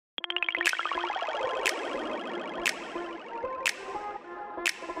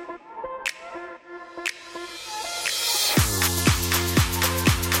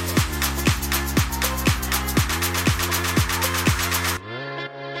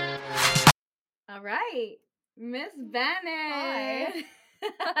All right. Miss Bennett.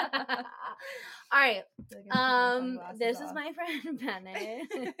 Hi. All right. This is off. my friend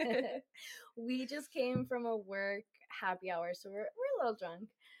Bennett. We just came from a work happy hour, so we're a little drunk.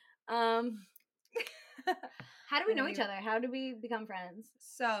 How do we know each other? How do we become friends?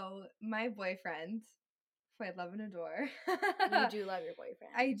 So, my boyfriend, who I love and adore. You do love your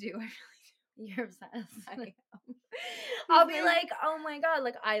boyfriend. I do. You're obsessed. I am. I'll be like, oh my god,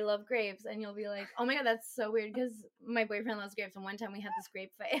 like I love grapes, and you'll be like, oh my god, that's so weird because my boyfriend loves grapes, and one time we had this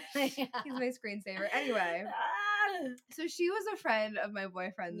grape fight. He's my screensaver. Anyway, so she was a friend of my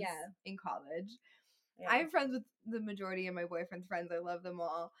boyfriend's in college. Yeah. I'm friends with the majority of my boyfriend's friends. I love them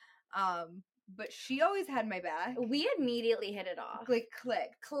all. But she always had my back. We immediately hit it off. Like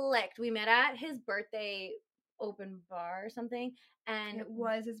clicked. We met at his birthday open bar or something, and it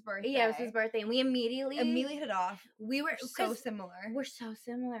was his birthday. Yeah, it was his birthday, and we immediately hit it off. We were so similar. We're so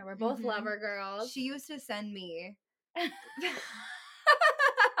similar. We're both lover girls. She used to send me.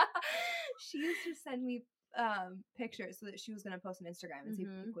 She used to send me pictures so that she was going to post on Instagram and see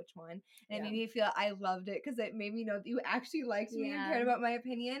which one. And it made me feel I loved it because it made me know that you actually liked me and cared about my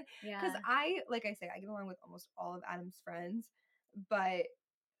opinion. Because I get along with almost all of Adam's friends, but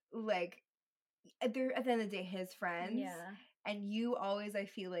like they're at the end of the day his friends. Yeah. And you always, I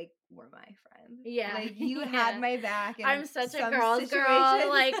feel like, were my friend. Yeah. Like, you had my back. I'm such a girl's girl.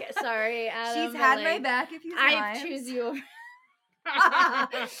 Like, sorry, Adam. She's had my back if you I choose you over.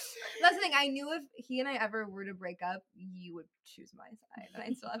 That's the thing. I knew if he and I ever were to break up, you would choose my side, and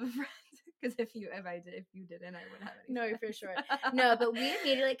I'd still have a friend. Because if you didn't, I wouldn't have any. No, friends. for sure. No, but we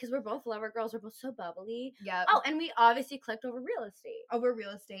immediately, because we're both lover girls, we're both so bubbly. Yeah. Oh, and we obviously clicked over real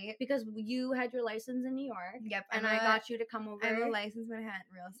estate. Because you had your license in New York. Yep. And I got you to come over. I'm a licensed Manhattan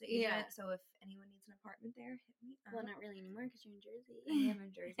real estate agent. So if anyone needs an apartment there, hit me up. Well, not really anymore because you're in Jersey. I am in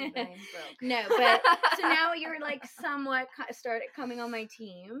Jersey, but I'm broke. No, but so now you're like somewhat started coming on my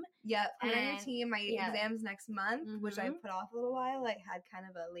team. Yep. I'm on your team. My exam's next month, which I put off a little while. I had kind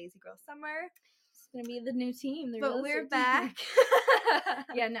of a lazy girl summer. It's gonna be the new team. But we're back.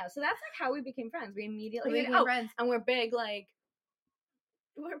 Yeah, no. So that's like how we became friends. We immediately became friends. And we're big like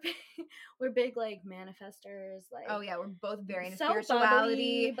manifestors. Like, oh yeah, we're both very into so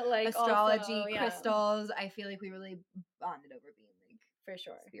spirituality, bubbly, but like astrology, also, crystals. I feel like we really bonded over being like for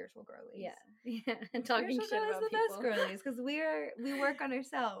sure spiritual girlies. Yeah, and talking shit about the people. Best girlies because we work on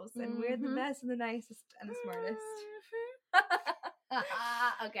ourselves and we're the best and the nicest and the smartest.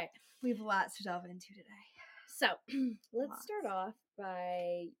 Okay, we have lots to delve into today. So let's start off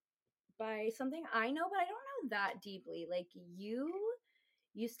by something I know, but I don't know that deeply. Like, you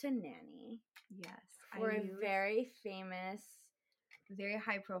used to nanny. Yes. For a very famous, very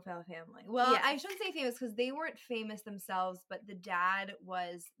high profile family. Well, I shouldn't say famous because they weren't famous themselves, but the dad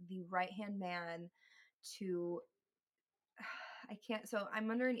was the right-hand man to so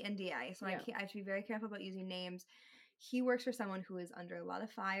I'm under an NDA, so I have to be very careful about using names. He works for someone who is under a lot of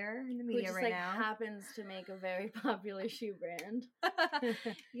fire in the media right now. Happens to make a very popular shoe brand.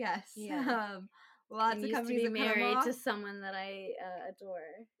 Yes. Yeah. Lots of companies to be married to someone that I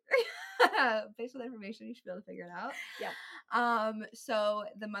adore. Based on the information, you should be able to figure it out. Yeah. So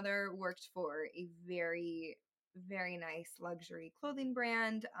the mother worked for a very, very nice luxury clothing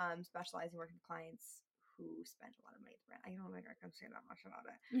brand, specializing working with clients who spent a lot of money at the brand. I don't think I can say that much about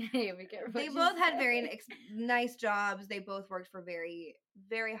it. They both had very nice jobs. They both worked for very,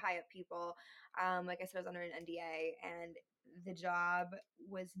 very high up people. Like I said, I was under an NDA, and the job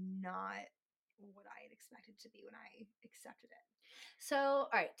was not what I had expected to be when I accepted it. So, all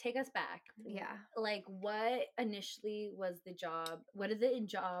right, take us back. Yeah. Like, what initially was the job? What did the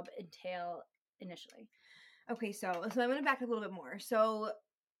job entail initially? Okay, so I'm going to back up a little bit more. So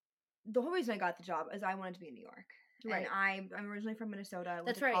the whole reason I got the job is I wanted to be in New York. Right. And I'm originally from Minnesota. I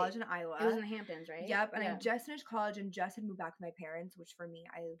went to college in Iowa. It was in the Hamptons, right? Yep. And I just finished college and just had moved back with my parents, which for me,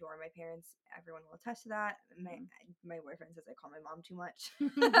 I adore my parents. Everyone will attest to that. My boyfriend says I call my mom too much.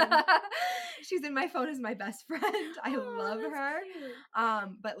 She's in my phone as my best friend. I love her.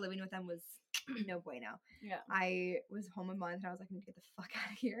 Cute. But living with them was no bueno. Yeah. I was home a month and I was like, I need to get the fuck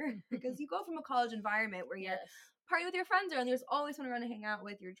out of here. Because you go from a college environment where you're partying with your friends and there's always someone around to hang out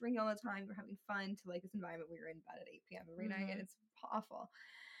with, you're drinking all the time, you're having fun, to like this environment where you're in bed at 8 p.m. every night, and it's awful.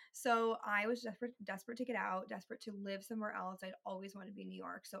 So I was desperate to get out, desperate to live somewhere else. I'd always wanted to be in New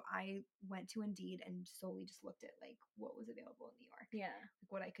York. So I went to Indeed and solely just looked at like what was available in New York. Yeah.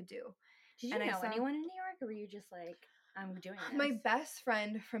 Like what I could do. Did you know anyone in New York, or were you just like, I'm doing this? My best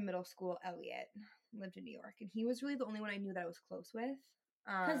friend from middle school, Elliot, lived in New York, and he was really the only one I knew that I was close with.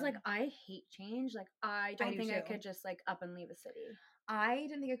 Because like I hate change. Like I don't think I could just like up and leave a city. I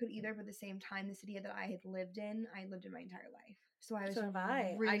didn't think I could either, but at the same time, the city that I had lived in, I lived in my entire life. So I was So have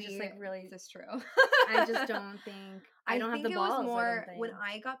I. I just really, like really. this is true. I just don't think I I don't have think the it was balls. I don't more when think.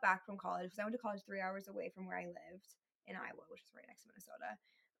 I got back from college, because I went to college 3 hours away from where I lived in Iowa, which is right next to Minnesota.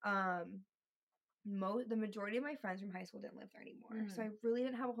 The majority of my friends from high school didn't live there anymore. So I really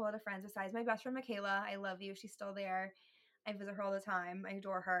didn't have a whole lot of friends besides my best friend Michaela. I love you. She's still there. I visit her all the time. I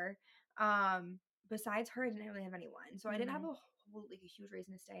adore her. Besides her, I didn't really have anyone. So I didn't have a whole, like, a huge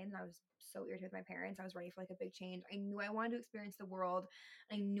reason to stay. And I was so irritated with my parents. I was ready for like a big change. I knew I wanted to experience the world.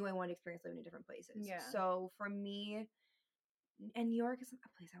 I knew I wanted to experience living in different places. Yeah. So for me, and New York is a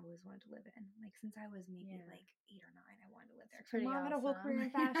place I always wanted to live in. Like since I was maybe like 8 or 9, I wanted to live there. Because my mom had a whole career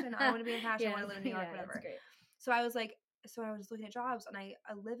in fashion. I want to be in fashion. I want to live in New York, whatever. It's great. So I was like, so I was looking at jobs, and a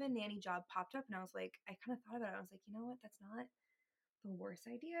live-in nanny job popped up, and I was like, I kind of thought about it. I was like, you know what? That's not the worst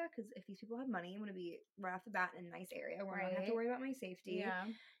idea, because if these people have money, I'm going to be right off the bat in a nice area where I don't have to worry about my safety. Yeah.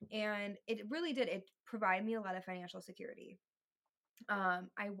 And it really did. It provided me a lot of financial security.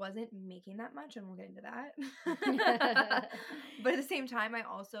 I wasn't making that much, and we'll get into that. But at the same time, I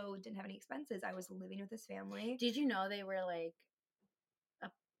also didn't have any expenses. I was living with this family. Did you know they were like a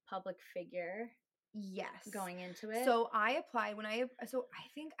public figure? Yes. Going into it. So I applied so I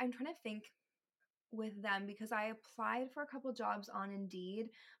think I'm trying to think with them, because I applied for a couple jobs on Indeed,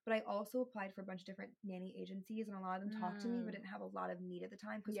 but I also applied for a bunch of different nanny agencies, and a lot of them talked to me but didn't have a lot of need at the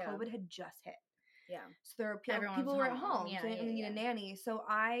time because COVID had just hit. Yeah. So there were people were at home, yeah, so they didn't really need a nanny. So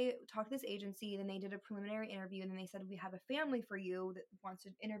I talked to this agency, then they did a preliminary interview, and then they said, we have a family for you that wants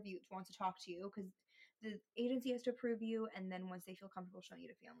to talk to you, because the agency has to approve you, and then once they feel comfortable showing you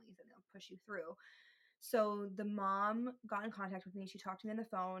to families, then they'll push you through. So the mom got in contact with me. She talked to me on the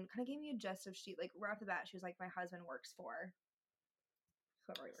phone, kind of gave me a gist of like right off the bat, she was like, my husband works for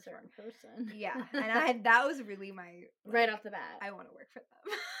whoever he works certain for. person. Yeah. And that was really my right off the bat. I want to work for them.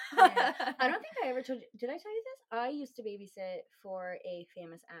 Yeah. I don't think I ever told you. Did I tell you this? I used to babysit for a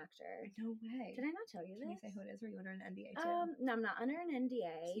famous actor. No way. Did I not tell you Can this? you say who it is? Or are you under an NDA too? No, I'm not under an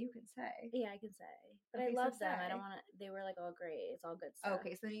NDA. So you can say. Yeah, I can say. But Okay, I love so them. I say. don't want to. They were like all great. It's all good stuff.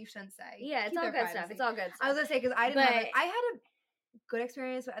 Okay, so then you shouldn't say. Yeah, it's Keep all their good stuff. privacy. It's all good stuff. I was gonna say, because I had a good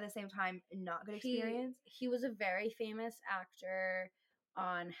experience, but at the same time, not good experience. He was a very famous actor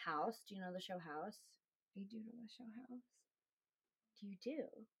on House. Do you know the show House? I do know the show House. You do?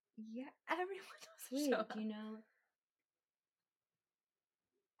 Yeah, everyone knows the show. Do you know?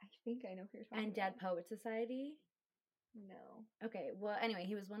 I think I know who you're talking and about. Dead Poet Society? No. Okay, well, anyway,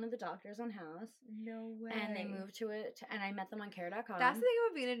 he was one of the doctors on House. No way. And they moved to it, and I met them on Care.com. That's the thing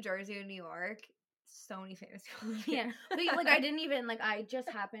about being in Jersey and New York. So many famous people. Yeah, but like I didn't even like. I just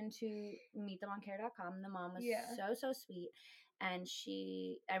happened to meet them on Care.com. The mom was so sweet, and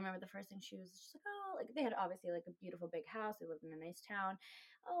I remember the first thing she was just like, oh, like they had obviously like a beautiful big house. They lived in a nice town.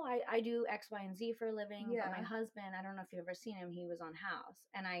 Oh, I do X, Y, and Z for a living. Yeah. But my husband, I don't know if you've ever seen him. He was on House,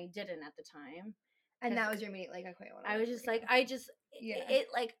 and I didn't at the time. And that was your immediate like, okay, I was just like, they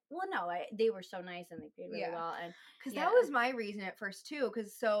were so nice and they paid really well, and because that was my reason at first too.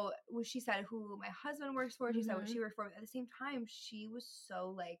 Because so when she said who my husband works for, she said what she worked for. At the same time, she was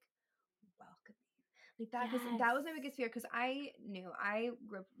so like welcoming, like that. Because that was my biggest fear. Because I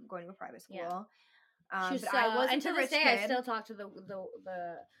grew up going to a private school. But I wasn't and to this day, kid. I still talk to the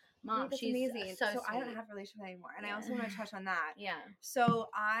mom. She's amazing. So I don't have a relationship anymore, and I also want to touch on that. Yeah. So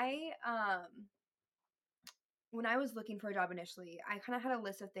I when I was looking for a job initially, I kind of had a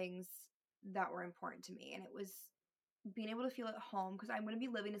list of things that were important to me, and it was being able to feel at home, because I'm going to be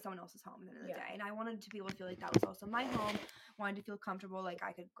living in someone else's home at the end of the day, and I wanted to be able to feel like that was also my home. Wanted to feel comfortable, like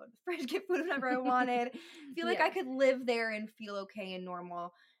I could go to the fridge, get food whenever I wanted, feel like I could live there and feel okay and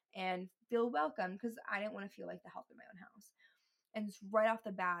normal and feel welcome, because I didn't want to feel like the help in my own house. And right off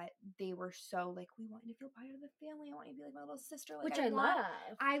the bat, they were so like, we want you to feel part of the family. I want you to be like my little sister. Like, which I love.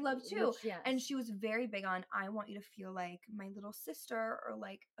 I love too. Yes. And she was very big on, I want you to feel like my little sister or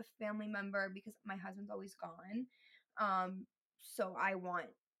like a family member, because my husband's always gone. So I want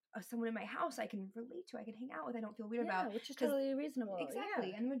someone in my house I can relate to, I can hang out with, I don't feel weird about. Which is totally reasonable. Exactly.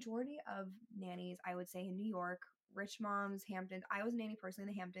 Yeah. And the majority of nannies, I would say in New York, rich moms, Hamptons. I was a nanny personally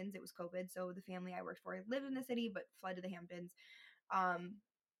in the Hamptons. It was COVID, so the family I worked for lived in the city but fled to the Hamptons.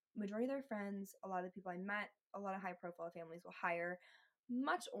 Majority of their friends, a lot of the people I met, a lot of high profile families will hire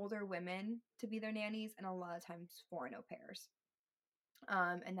much older women to be their nannies, and a lot of times foreign au pairs.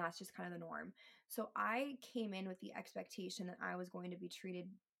 And that's just kind of the norm. So I came in with the expectation that I was going to be treated,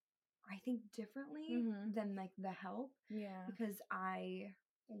 I think, differently than like the help. Yeah. Because I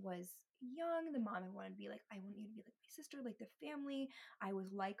was young. The mom, I wanted to be like, I want you to be like my sister, like the family. I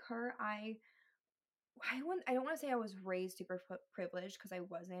was like her. I don't want to say I was raised super privileged because I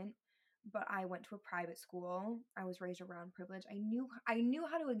wasn't, but I went to a private school. I was raised around privilege. I knew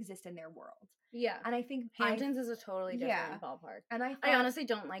how to exist in their world. Yeah. And I think Hamptons is a totally different ballpark. And I honestly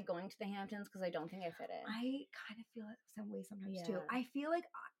don't like going to the Hamptons because I don't think I fit in. I kind of feel it some way sometimes too. I feel like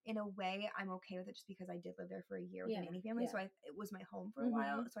in a way I'm okay with it just because I did live there for a year with a nanny family. So it was my home for a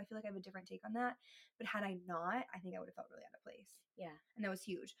while. So I feel like I have a different take on that. But had I not, I think I would have felt really out of place. Yeah. And that was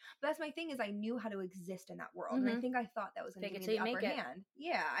huge. But that's my thing is I knew how to exist in that world. And I think I thought that was going to give me the upper hand.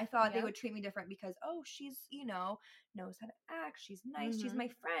 Yeah. I thought they would treat me different because, oh, she's, knows how to act. She's nice. She's my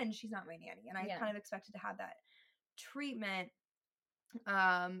friend. She's not my nanny. And I kind of expected to have that treatment.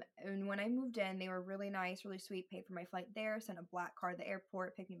 And when I moved in, they were really nice, really sweet, paid for my flight there, sent a black card to the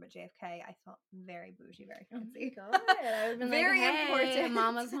airport, picked me up at JFK. I felt very bougie, very fancy. Oh my God. I would have been very like, hey, important.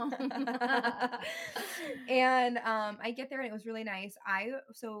 Mama's home. And I get there and it was really nice. I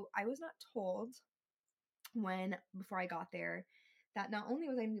was not told before I got there that not only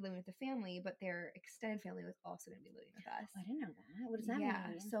was I going to be living with the family, but their extended family was also going to be living with us. I didn't know that. What does that mean?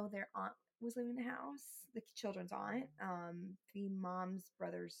 Yeah, so their aunt was living in the house, the children's aunt, the mom's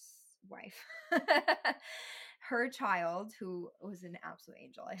brother's wife, her child, who was an absolute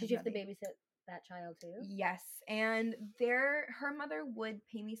angel. Did you have to babysit that child too? Yes, and her mother would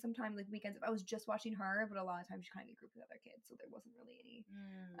pay me sometimes like weekends if I was just watching her, but a lot of times she kind of get grouped with other kids, so there wasn't really any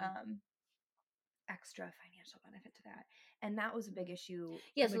extra financial benefit to that, and that was a big issue.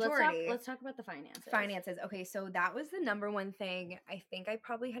 Yeah, so let's talk about the finances. Okay, so that was the number one thing I think I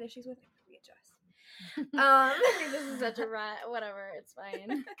probably had issues with. Readjust. This is such a whatever, it's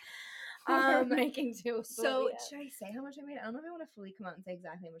fine. We're making two. So should I say how much I made? I don't know if I want to fully come out and say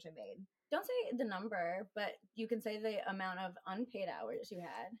exactly how much I made. Don't say the number, but you can say the amount of unpaid hours you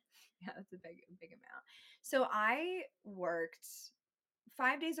had. Yeah, that's a big amount. So I worked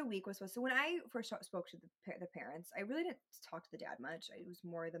 5 days a week was supposed. So when I first spoke to the parents, I really didn't talk to the dad much. It was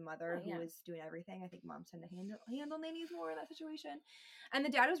more the mother who was doing everything. I think moms tend to handle nannies more in that situation. And the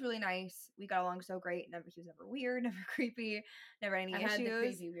dad was really nice. We got along so great. He was never weird, never creepy, never any issues. I've had the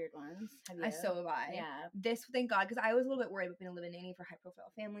crazy weird ones. So have I. Yeah. This, thank God, because I was a little bit worried about being a live-in nanny for a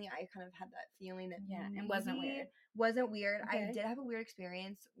high-profile family. I kind of had that feeling that it wasn't weird. Wasn't weird. Okay. I did have a weird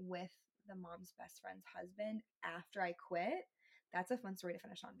experience with the mom's best friend's husband after I quit. That's a fun story to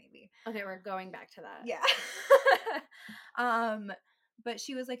finish on, maybe. Okay, we're going back to that. Yeah. But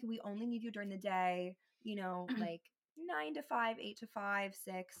she was like, we only need you during the day, like 9 to 5, 8 to 5,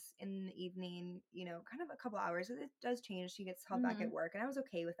 6 in the evening, kind of a couple hours. It does change. She gets held back at work. And I was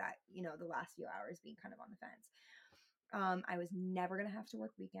okay with that, the last few hours being kind of on the fence. I was never going to have to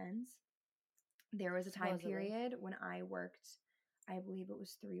work weekends. There was a time period when I worked, I believe it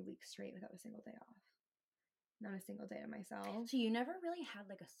was 3 weeks straight without a single day off. Not a single day to myself. So you never really had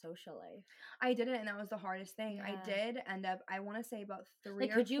like a social life. I didn't, and that was the hardest thing. Yeah. I did end up, I want to say about 3 or 4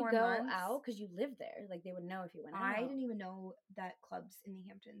 months. Could you go out? Because you lived there. Like they would know if you went out. I didn't even know that clubs in the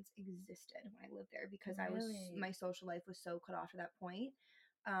Hamptons existed when I lived there because my social life was so cut off at that point.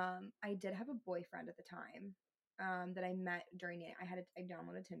 I did have a boyfriend at the time that I met during it. I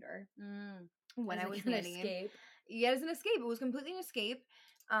downloaded Tinder when I was nannying. Yeah, it was an escape. It was completely an escape.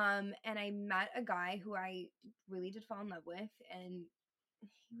 And I met a guy who I really did fall in love with, and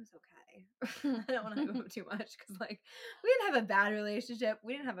he was okay. I don't want to hype him up too much because, we didn't have a bad relationship.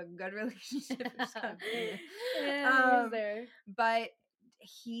 We didn't have a good relationship. It was kind of there. But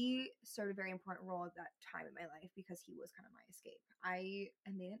he served a very important role at that time in my life because he was kind of my escape.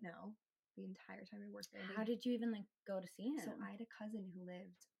 And they didn't know the entire time I worked there. How did you even go to see him? So I had a cousin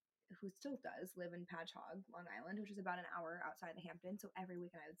who still does live in Patchogue, Long Island, which is about an hour outside the Hamptons. So every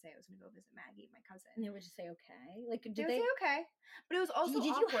weekend I would say I was going to go visit Maggie, my cousin. And they would just say, okay. Did they say okay? But it was also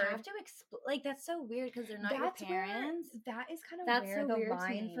did awkward. You have to explain? That's so weird because they're not your parents. That is kind of where the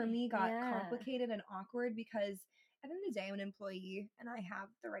line for me got complicated and awkward because at the end of the day, I'm an employee and I have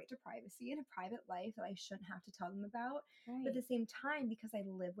the right to privacy and a private life that I shouldn't have to tell them about. Right. But at the same time, because I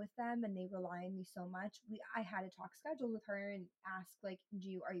live with them and they rely on me so much, I had to talk schedules with her and ask, are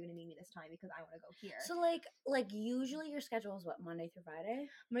you going to need me this time because I want to go here. So, usually your schedule is what, Monday through Friday?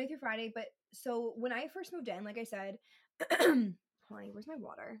 Monday through Friday. But so when I first moved in, like I said, honey, where's my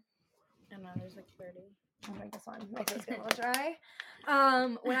water? I don't know, there's 30. I'll drink this one. My throat's getting a little dry.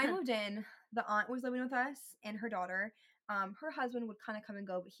 When I moved in, the aunt was living with us and her daughter. Her husband would kind of come and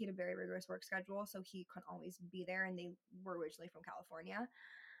go, but he had a very rigorous work schedule, so he couldn't always be there, and they were originally from California.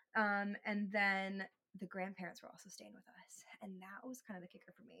 And then the grandparents were also staying with us, and that was kind of the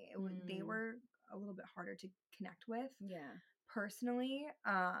kicker for me. They were a little bit harder to connect with. Yeah. Personally,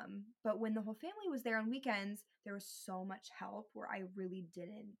 but when the whole family was there on weekends, there was so much help where I really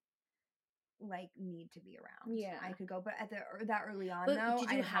didn't like need to be around. Yeah. I could go, but at that early on, but though,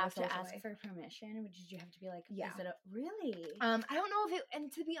 did you have to social ask life. for permission? Or did you have to be like, Yeah. is it really? I don't know if it,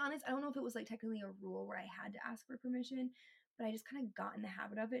 and to be honest, I don't know if it was like technically a rule where I had to ask for permission, but I just kind of got in the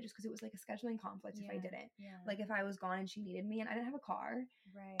habit of it just because it was like a scheduling conflict if I didn't. Yeah. Like if I was gone and she needed me and I didn't have a car.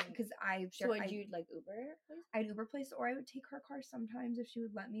 Right. Because So would you like Uber? I'd Uber place, or I would take her car sometimes if she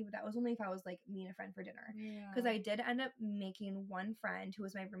would let me, but that was only if I was like me and a friend for dinner. Because I did end up making one friend who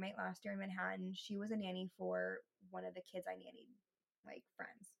was my roommate last year in Manhattan. She was a nanny for one of the kids I nannied, like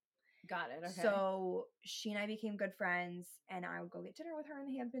friends. Got it. Okay. So she and I became good friends, and I would go get dinner with her in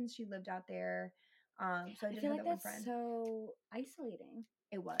the Hamptons. She lived out there. So I did feel have like that one that's friend. so isolating.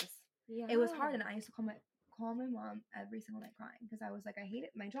 It was. Yeah. It was hard, and I used to call my mom every single night crying because I was like, I hated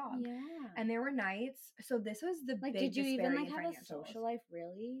my job. Yeah. And there were nights. So this was the like, big did you even like have financials. a social life?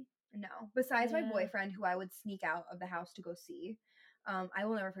 Really? No. Besides my boyfriend, who I would sneak out of the house to go see. I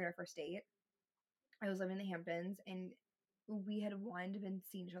will never forget our first date. I was living in the Hamptons, and we had wanted to been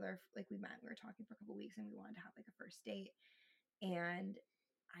seeing each other. Like we met, we were talking for a couple weeks, and we wanted to have like a first date. And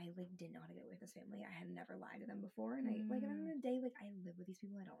I like didn't know how to get away with this family. I had never lied to them before, and I like at the end of the day, like I live with these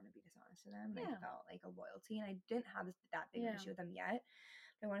people. I don't want to be dishonest to them, and I felt like a loyalty, and I didn't have that big of an issue with them yet.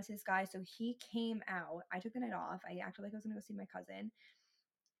 But I want to see this guy, so he came out. I took the night off. I acted like I was gonna go see my cousin,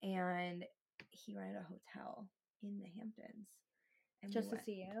 and he rented a hotel in the Hamptons. And just to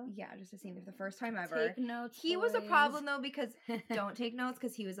see you? Yeah, just to see me for the first time ever. Take notes. He was a problem though because don't take notes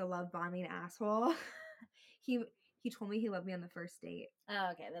because he was a love bombing asshole. He told me he loved me on the first date. Oh,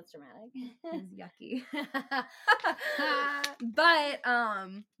 okay, that's dramatic. It was yucky. But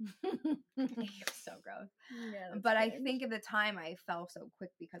he was so gross. Yeah, but good. I think at the time I fell so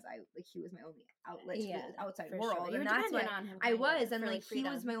quick because he was my only outlet to the outside world, sure. and that's what on him. I was, and like he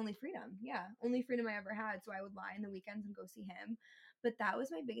was my only freedom. Yeah, only freedom I ever had. So I would lie in the weekends and go see him. But that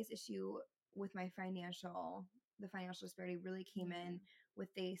was my biggest issue with the financial disparity really came in with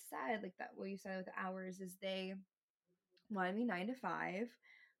they said like that what you said with the hours is they wanted me 9 to 5,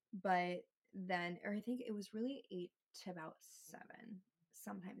 but then or I think it was really 8 to about 7,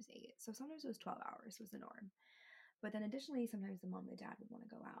 sometimes 8. So sometimes it was 12 hours was the norm. But then additionally, sometimes the mom and dad would want to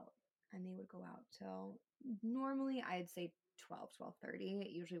go out, and they would go out till normally I'd say 12:30.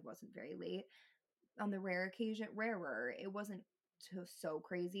 It usually wasn't very late. On the rarer, it wasn't so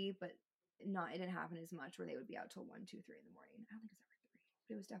crazy, but it didn't happen as much where they would be out till 1, 2, 3 in the morning. I don't think it's ever 3,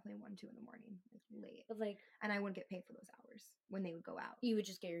 but it was definitely 1, 2 in the morning. It's late. But like, and I wouldn't get paid for those hours when they would go out. You would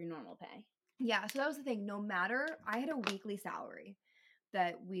just get your normal pay. Yeah, so that was the thing. No matter, I had a weekly salary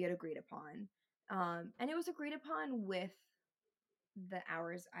that we had agreed upon, and it was agreed upon with the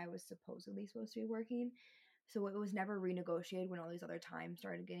hours I was supposed to be working. So it was never renegotiated when all these other times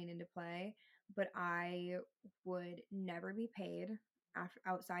started getting into play. But I would never be paid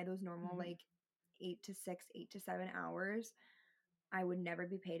outside those normal like 8 to 6, 8 to 7 hours. I would never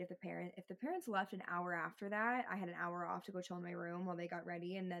be paid if the parents left an hour after that. I had an hour off to go chill in my room while they got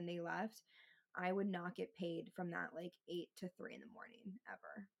ready, and then they left. I would not get paid from that like 8 to 3 in the morning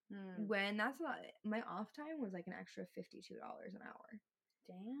ever. When that's not my off time was like an extra $52 an hour.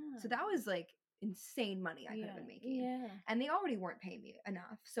 Damn. So that was like insane money I could have been making. Yeah. And they already weren't paying me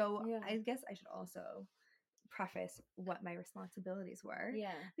enough. So I guess I should also preface what my responsibilities were.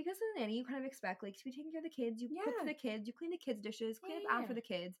 Yeah. Because as a nanny, you kind of expect like to be taking care of the kids. You cook for the kids. You clean the kids' dishes. Clean up after the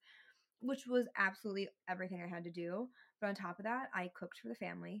kids, which was absolutely everything I had to do. But on top of that, I cooked for the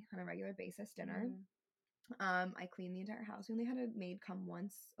family on a regular basis dinner. I cleaned the entire house. We only had a maid come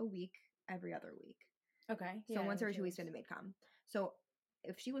once a week, every other week. Okay. So once every 2 weeks, we had a maid come. So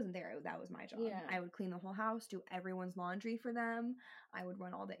if she wasn't there, that was my job. Yeah. I would clean the whole house, do everyone's laundry for them. I would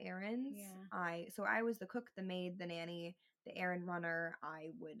run all the errands. Yeah. So I was the cook, the maid, the nanny, the errand runner. I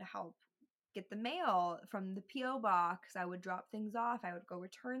would help get the mail from the P.O. box. I would drop things off. I would go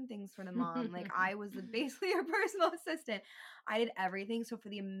return things for the mom. Like I was basically her personal assistant. I did everything. So for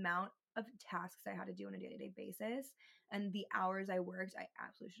the amount of tasks I had to do on a day-to-day basis and the hours I worked, I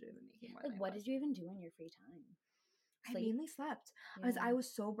absolutely should have been making more. Like, what did you even do in your free time? I mainly slept because I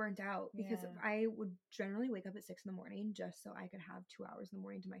was so burnt out because I would generally wake up at 6 in the morning just so I could have 2 hours in the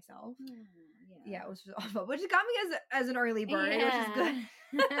morning to myself. Yeah, it was just awful, which got me as an early bird, which is good.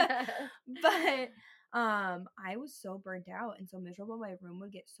 But I was so burnt out and so miserable. My room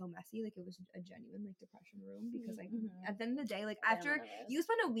would get so messy, like it was a genuine like depression room because like at the end of the day, like after you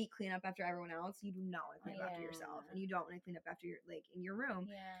spend a week cleaning up after everyone else, you do not want to clean up after yourself, and you don't want to clean up after your like in your room.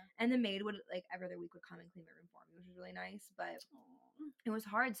 And the maid would like every other week would come and clean my room for me, which was really nice, but it was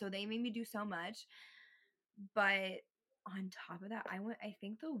hard. So they made me do so much. But on top of that, I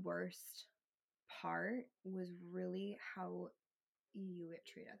think the worst part was really how you get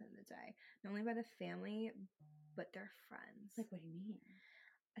treated at the end of the day. Not only by the family, but their friends. Like, what do you mean?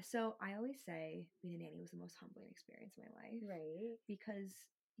 So I always say being a nanny was the most humbling experience of my life. Right. Because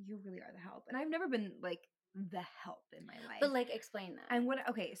you really are the help. And I've never been, like, the help in my life. But, like, explain that. And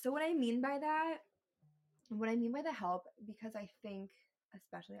so what I mean by the help, because I think,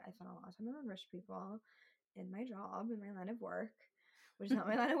 especially, I spent a lot of time around rich people in my job, in my line of work, which is not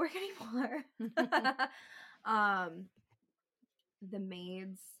my line of work anymore. The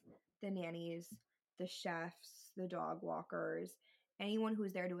maids, the nannies, the chefs, the dog walkers, anyone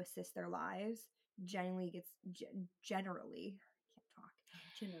who's there to assist their lives generally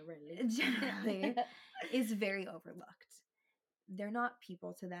is very overlooked. They're not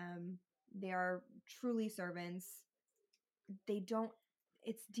people to them. They are truly servants.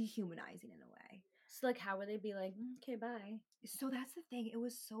 It's dehumanizing in a way. So, like, how would they be like, okay, bye? So that's the thing. It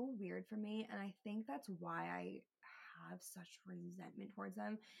was so weird for me, and I think that's why I have such resentment towards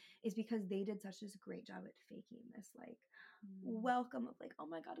them, is because they did such a great job at faking this, like, welcome of, like, oh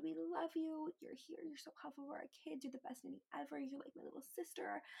my god, we love you, you're here, you're so helpful for our kids, you're the best nanny ever, you're like my little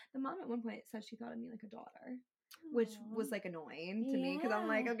sister. The mom at one point said she thought of me like a daughter. Which was, like, annoying to me, because I'm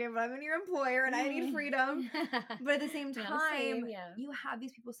like, okay, but I'm your employer and I need freedom. But at the same time, you have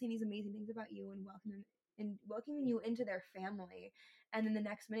these people saying these amazing things about you and welcoming you into their family, and then the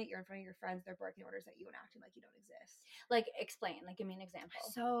next minute you're in front of your friends, they're barking orders at you and acting like you don't exist. Like, explain. Like, give me an example.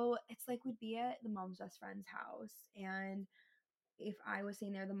 So it's like, we'd be at the mom's best friend's house, and if I was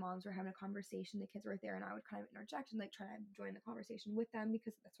sitting there, the moms were having a conversation, the kids were there, and I would kind of interject and, like, try to join the conversation with them,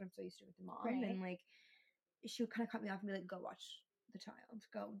 because that's what I'm so used to with the mom. Right. And, like, she would kind of cut me off and be like, go watch the child,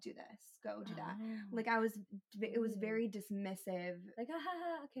 go do this, go do that. Like, it was very dismissive. Like,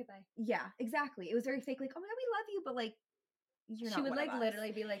 okay, bye. Yeah, exactly. It was very fake, like, oh my god, we love you, but, like, you're not. She would, like,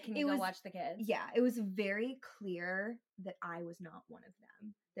 literally be like, can you go watch the kids? Yeah, it was very clear that I was not one of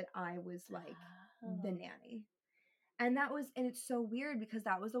them, that I was, like, the nanny. And it's so weird, because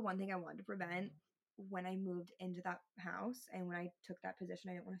that was the one thing I wanted to prevent when I moved into that house, and when I took that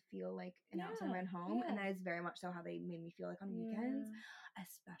position. I didn't want to feel like an outside man home, and that is very much so how they made me feel, like, on weekends,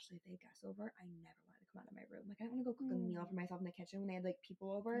 especially if they had guests over. I never wanted to come out of my room. Like, I didn't want to go cook a meal for myself in the kitchen when they had, like,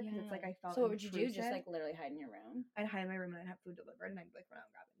 people over, because it's like I felt. So what would you do? Just, like, literally hide in your room? I'd hide in my room and I'd have food delivered, and I'd, like, run out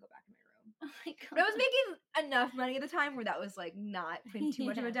and grab it and go back in my room. Oh my god! But I was making enough money at the time where that was, like, not putting too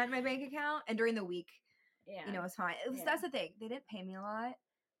much of a dent in my bank account, and during the week. Yeah. You know, it's fine. That's the thing. They didn't pay me a lot,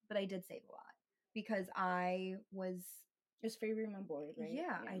 but I did save a lot, because I was. It was free room and board, right?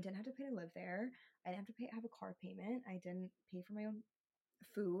 Yeah, I didn't have to pay to live there. I didn't have to have a car payment. I didn't pay for my own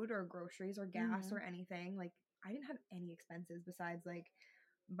food or groceries or gas or anything. Like, I didn't have any expenses besides, like,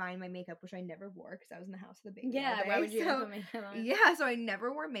 buying my makeup, which I never wore because I was in the house with the baby. Yeah, why would you put makeup on? Yeah, so I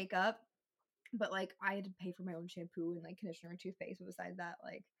never wore makeup. But, like, I had to pay for my own shampoo and, like, conditioner and toothpaste. But besides that,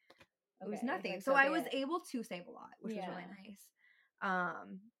 like, it was nothing. Like, so I was able to save a lot, which was really nice.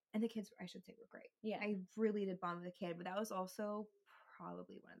 And the kids, I should say, were great. Yeah. I really did bond with the kid, but that was also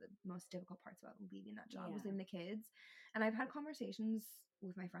probably one of the most difficult parts about leaving that job, was leaving the kids. And I've had conversations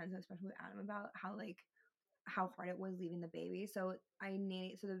with my friends, especially with Adam, about how hard it was leaving the baby. So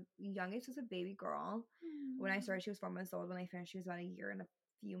the youngest was a baby girl. When I started, she was 4 months old. When I finished, she was about a year and a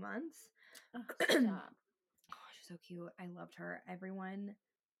few months. Oh, stop. Oh, she's so cute. I loved her. Everyone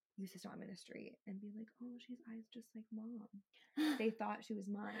used to stop me in the street and be like, oh, she's eyes just like mom. They thought she was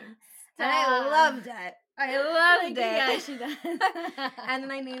mine. Stop. And I loved it. Yeah, she does. And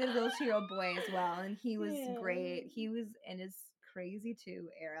then I named a little 2-year-old boy as well, and he was great. He was in his crazy 2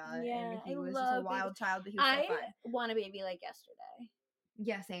 era, and he was just a wild child, but he was so fun. I want a baby like yesterday.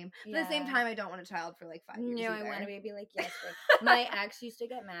 Yeah, same. But at the same time, I don't want a child for, like, 5 years either. I want a baby like yesterday. My ex used to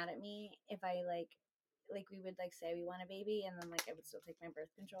get mad at me if I, like, we would, like, say we want a baby, and then, like, I would still take my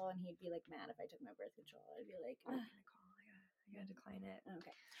birth control, and he'd be, like, mad if I took my birth control. I'd be like, I'm gonna call. I gotta decline it.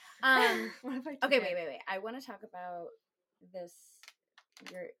 Okay. What if I okay, wait. I want to talk about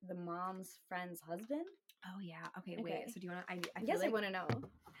the mom's friend's husband. Oh yeah. Okay. Wait. So do you want to? I want to know.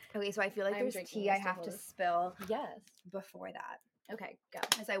 Okay. So I feel like there's tea I have to spill. Yes. Before that. Okay. Go.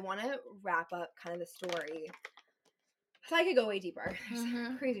 Because I want to wrap up kind of the story. So I could go way deeper.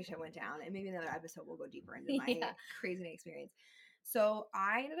 There's crazy shit went down, and maybe another episode we'll go deeper into my crazy experience. So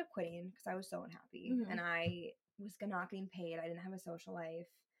I ended up quitting because I was so unhappy, and I was not getting paid. I didn't have a social life.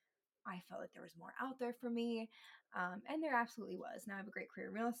 I felt like there was more out there for me, and there absolutely was. Now I have a great career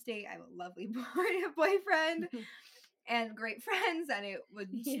in real estate. I have a lovely boyfriend and great friends, and it was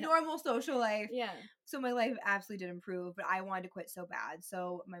normal social life. Yeah. So my life absolutely did improve, but I wanted to quit so bad.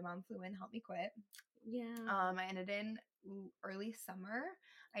 So my mom flew in, helped me quit. Yeah. I ended in early summer.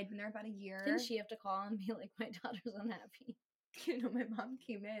 I'd been there about a year. Didn't she have to call and be like, my daughter's unhappy? my mom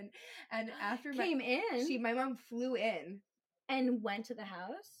came in, and after my mom flew in and went to the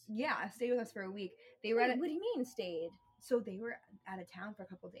house. Yeah, stayed with us for a week. They were Wait, what do you mean stayed? So they were out of town for a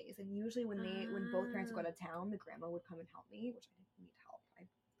couple of days, and usually when both parents go out of town, the grandma would come and help me, which I didn't need help. I'm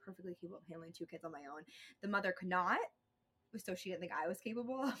perfectly capable of handling 2 kids on my own. The mother could not, so she didn't think I was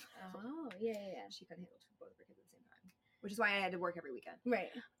capable of. Oh, yeah. She couldn't handle both of her kids at the same time, which is why I had to work every weekend. Right.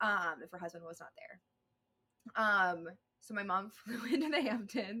 If her husband was not there. So my mom flew into the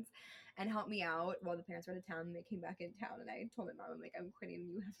Hamptons and helped me out while the parents were out of town, and they came back in town, and I told my mom, I'm like, I'm quitting,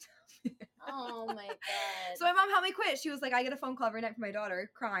 you have to help me. Oh my god. So my mom helped me quit. She was like, I get a phone call every night from my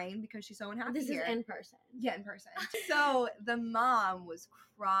daughter crying because she's so unhappy. This here. Is in person. Yeah, in person. So the mom was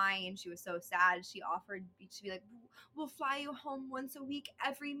crying. She was so sad. She offered to be like, we'll fly you home once a week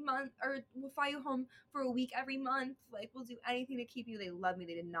every month, or we'll fly you home for a week every month. Like, we'll do anything to keep you. They love me.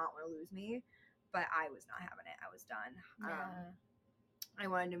 They did not want to lose me. But I was not having it. I was done. Yeah. I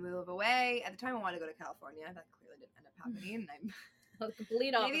wanted to move away. At the time, I wanted to go to California. That clearly didn't end up happening. And I'm the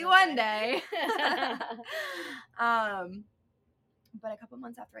complete opposite. Maybe one day. But a couple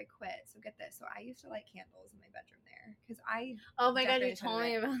months after I quit, so get this. So I used to light candles in my bedroom there because I. Oh my god, you told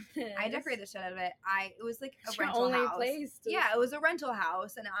me about this. I decorated the shit out of it. It was like a it's rental your only house. Place Yeah, it was a rental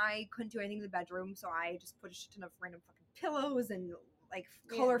house, and I couldn't do anything in the bedroom, so I just put a shit ton of random fucking pillows and like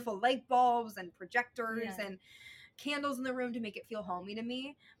colorful light bulbs and projectors and candles in the room to make it feel homey to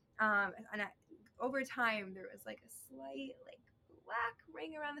me. Over time, there was like a slight like black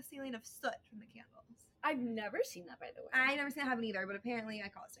ring around the ceiling of soot from the candles. I've never seen that, by the way. I never seen that happen either, but apparently I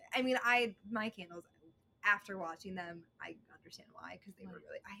caused it. I mean, my candles, after watching them, I understand why, because they were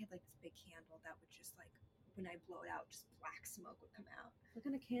really, I had like this big candle that would just like, when I blow it out, just black smoke would come out. What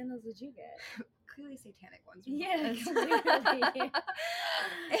kind of candles did you get? Clearly satanic ones. Yeah, clearly.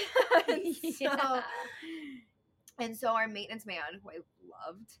 And so our maintenance man, who I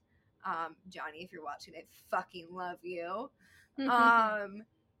loved, Johnny, if you're watching, I fucking love you.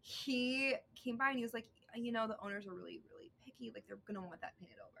 He came by and he was like, the owners are really, really picky. Like, they're going to want that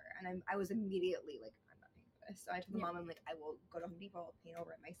painted over. And I was immediately like, I'm not paying for this. So I told the mom, I'm like, I will go to Home Depot, I'll paint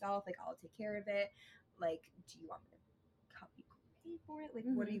over it myself. Like, I'll take care of it. Like, do you want me to help you pay for it? Like,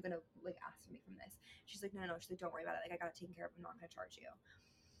 what are you going to, like, ask me from this? She's like, no. She's like, don't worry about it. Like, I got it taken care of. I'm not going to charge you.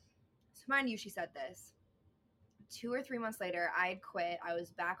 So mind you, she said this. 2 or 3 months later, I'd quit. I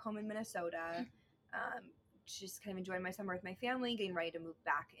was back home in Minnesota. Just kind of enjoying my summer with my family, getting ready to move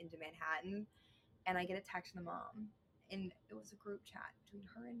back into Manhattan, and I get a text from the mom, and it was a group chat between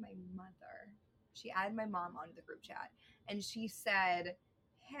her and my mother. She added my mom onto the group chat, and she said,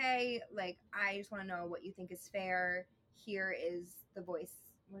 hey, like, I just want to know what you think is fair. Here is the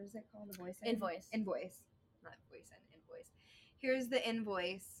voice. What is it called? The voice? Invoice. Not voice and invoice. Here's the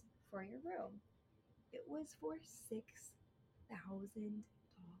invoice for your room. It was for $6,000.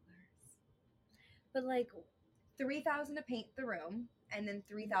 But like $3,000 to paint the room, and then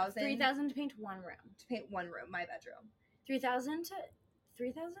 $3,000 to paint one room. To paint one room, my bedroom. 3,000 to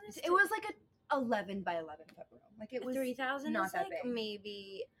 3,000. It was like a 11 by 11 foot room. Like, it was 3,000. Not is that like big.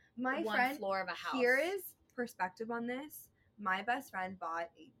 Maybe my one friend, floor of a house. Here is perspective on this. My best friend bought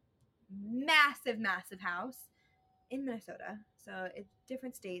a massive house in Minnesota. So it's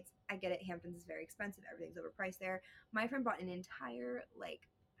different states. I get it. Hamptons is very expensive. Everything's overpriced there. My friend bought an entire like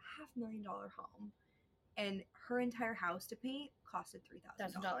 $500,000 home. And her entire house to paint costed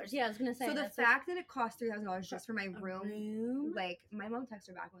 $3,000. Yeah, I was gonna say. So the fact that it cost $3,000 just for my room, like, my mom texted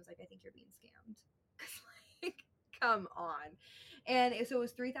her back and was like, "I think you're being scammed." Like, come on. And so it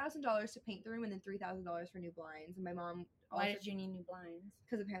was $3,000 to paint the room, and then $3,000 for new blinds. And my mom. Why did you need new blinds?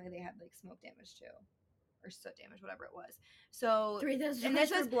 Because apparently they had like smoke damage too, or soot damage, whatever it was. So $3,000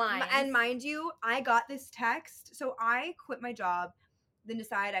 for blinds. And mind you, I got this text. So I quit my job. Then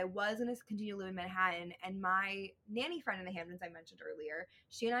decided I was going to continue to live in Manhattan, and my nanny friend in the Hamptons I mentioned earlier,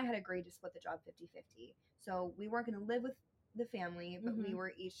 she and I had agreed to split the job 50-50. So we weren't going to live with the family, but we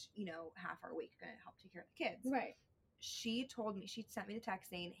were each, half our week going to help take care of the kids. Right. She sent me the text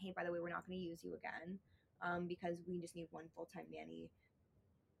saying, hey, by the way, we're not going to use you again because we just need one full-time nanny.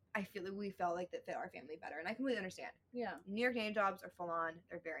 I feel like we felt like that fit our family better, and I completely understand. Yeah. New York nanny jobs are full on.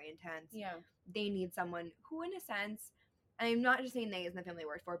 They're very intense. Yeah. They need someone who, in a sense, and I'm not just saying they as in the family I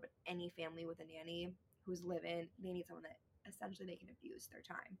worked for, but any family with a nanny who's living, they need someone that essentially they can abuse their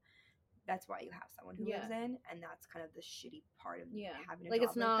time. That's why you have someone who lives in, and that's kind of the shitty part of having a job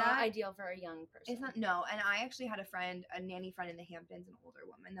it's not like that. Ideal for a young person. It's not, no. And I actually had a nanny friend in the Hamptons, an older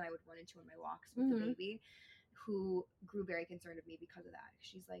woman that I would run into on my walks with the baby, who grew very concerned of me because of that.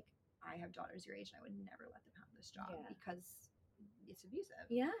 She's like, I have daughters your age, and I would never let them have this job because it's abusive.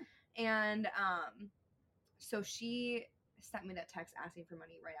 Yeah. And so she sent me that text asking for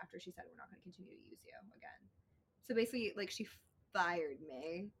money right after she said we're not going to continue to use you again. So basically, like, she fired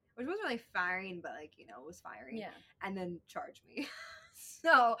me, which wasn't really firing, but like, you know, it was firing. Yeah. And then charged me.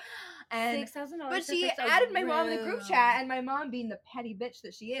 So, and $6,000. but she added my mom in the group chat, and my mom, being the petty bitch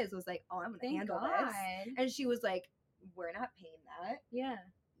that she is, was like, "Oh, I'm gonna handle this." And she was like, "We're not paying that. Yeah.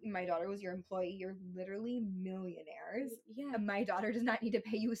 My daughter was your employee. You're literally millionaires. Yeah. And my daughter does not need to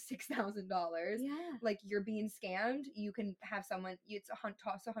pay you $6,000. Yeah. Like, you're being scammed. You can have someone. It's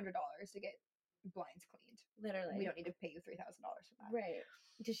toss $100 to get blinds cleaned. Literally. We don't need to pay you $3,000 for that." Right.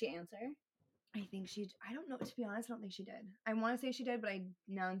 Did she answer? I think I don't know, to be honest, I don't think she did. I want to say she did, but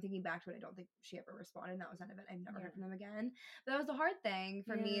now I'm thinking back to it, I don't think she ever responded, and that was the end of it. I've never heard from them again. But that was the hard thing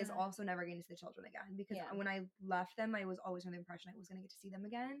for me, is also never getting to see the children again, because when I left them, I was always under the impression I was going to get to see them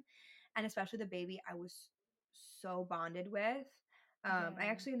again. And especially the baby, I was so bonded with. I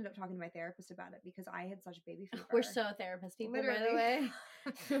actually ended up talking to my therapist about it, because I had such baby fever. We're so therapist people, literally. By the way.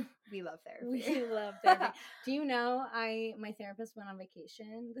 We love therapy. We love therapy. Do you know, my therapist went on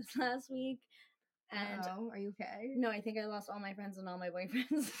vacation this last week. And are you okay? No, I think I lost all my friends and all my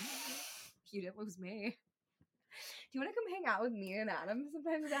boyfriends. You didn't lose me. Do you want to come hang out with me and Adam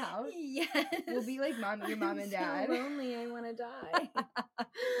sometimes at the house? Yes. We'll be like your mom and dad. So lonely, I want to die.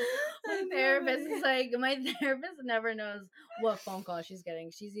 My therapist never knows what phone call she's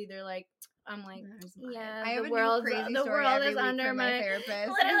getting. She's either like, I'm like, yeah, I have the world is under my therapist.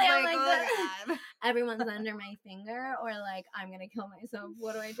 Literally, I'm like, oh, everyone's under my finger, or like, I'm gonna kill myself.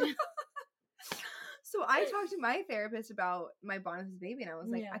 What do I do? So I talked to my therapist about my bond with his baby, and I was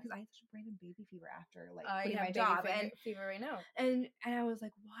like, because I had such random baby fever after quitting my job, and fever right now, and I was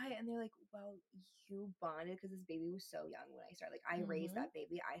like, why? And they're like, well, you bonded because this baby was so young when I started. Like, I raised that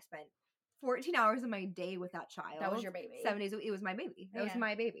baby. I spent 14 hours of my day with that child. That was your baby. 7 days. It was my baby. That was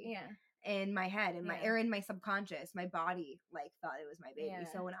my baby. Yeah. In my head, in my subconscious, my body thought it was my baby. Yeah.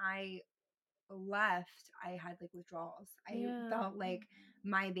 So when I left, I had withdrawals. I felt like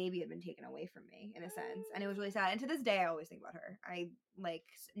my baby had been taken away from me in a sense, and it was really sad. And to this day, I always think about her. I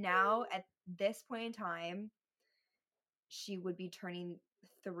now at this point in time, she would be turning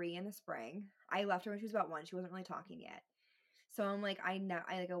 3 in the spring. I left her when she was about 1. She wasn't really talking yet. So I'm like, I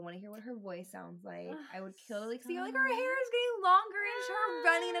want to hear what her voice sounds like. I would kill to see her hair is getting longer, and her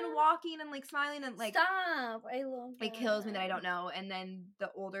running and walking and smiling and stop. I love that. It kills me that I don't know. And then the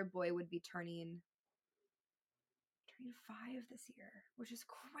older boy would be turning 5 this year, which is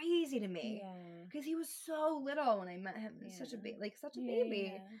crazy to me. Yeah. Because he was so little when I met him. He was such a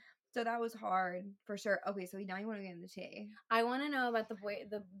baby. Yeah. So that was hard for sure. Okay, so now you want to get into tea. I want to know about the boy,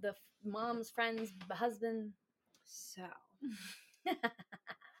 the mom's friend's husband. So,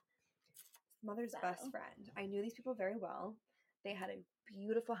 mother's best friend. I knew these people very well. They had a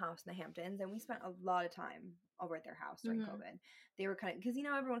beautiful house in the Hamptons, and we spent a lot of time over at their house during COVID. They were kind of, because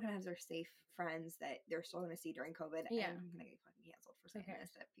everyone kind of has their safe friends that they're still going to see during COVID. Yeah, and I'm gonna get fucking canceled for saying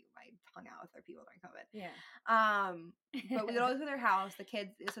this. That I hung out with their people during COVID. Yeah. But we would always go to their house. The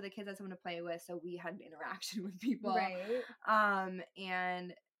kids had someone to play with, so we had interaction with people. Right.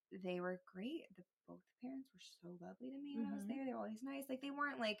 And they were great. Both parents were so lovely to me when I was there. They were always nice. They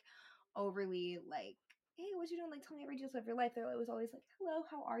weren't overly hey, what you doing? Tell me every detail of your life. It was always hello,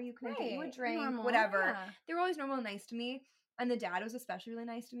 how are you? Can I get you a drink? Normal, whatever. Yeah. They were always normal and nice to me. And the dad was especially really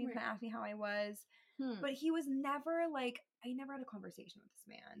nice to me. Right. Kind of asked me how I was. But he was never I never had a conversation with this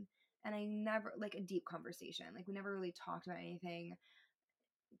man. And I never, a deep conversation. We never really talked about anything.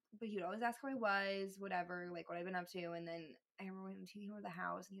 But he would always ask how I was, whatever, what I've been up to. And then I remember when he came over the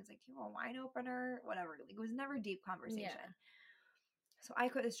house and he was like, do you want a wine opener? Whatever. It was never a deep conversation. Yeah. So I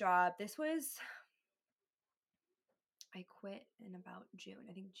quit this job. I quit in about June.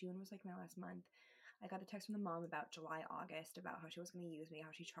 I think June was my last month. I got a text from the mom about July, August about how she was going to use me,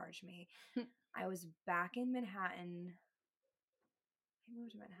 how she charged me. I was back in Manhattan. I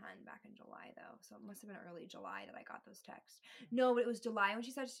moved to Manhattan back in July, though. So it must have been early July that I got those texts. No, but it was July when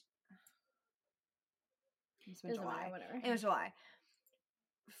she said... It was July. Whatever. It was July.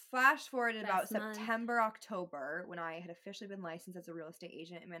 Flash forward at about September, October, when I had officially been licensed as a real estate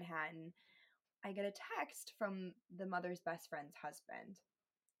agent in Manhattan, I get a text from the mother's best friend's husband.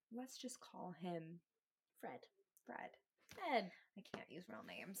 Let's just call him Fred. I can't use real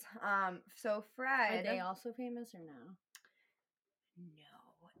names. So Fred. Are they also famous or no?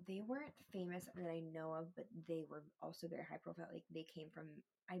 No, they weren't famous that I know of, but they were also very high profile. They came from,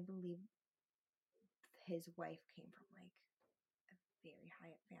 I believe, his wife came from a very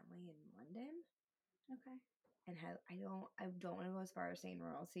high family in London. Okay. And I don't want to go as far as saying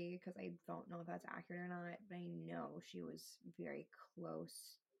royalty because I don't know if that's accurate or not, but I know she was very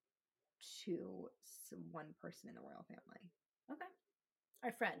close to one person in the royal family. Okay.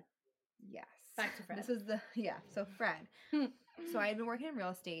 Our Fred. Yes. Back to Fred. This is so Fred. So I had been working in real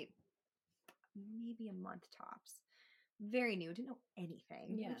estate maybe a month tops. Very new, didn't know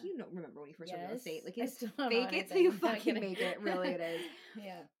anything. Yeah. Like, you don't remember when you first started real estate. Like, it's fake it till you fucking make it. Really, it is.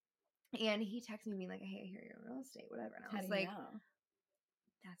 Yeah. And he texted me being like, hey, I hear you're in real estate, whatever. And I was like,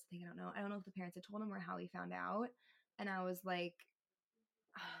 that's the thing, I don't know. I don't know if the parents had told him or how he found out. And I was like,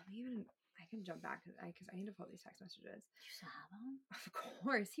 I can jump back because I need to pull these text messages. You still have them? Of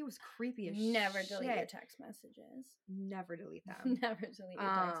course. He was creepy as Never shit. delete your text messages. Never delete them. Never delete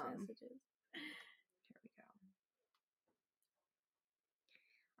your text messages. Here we go.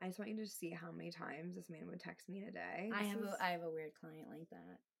 I just want you to see how many times this man would text me in a day. I have a weird client like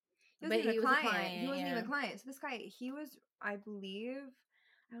that. He wasn't even a client. So this guy, he was, I believe,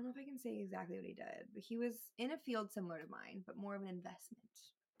 I don't know if I can say exactly what he did, but he was in a field similar to mine, but more of an investment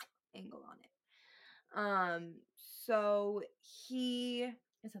angle on it. So he...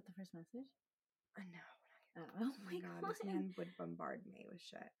 Is that the first message? No. Oh my god. This man would bombard me with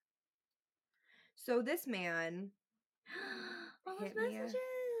shit. So this man hit me.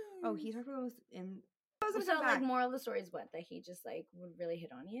 Oh, he talked about So like, moral of the story is what? That he just like would really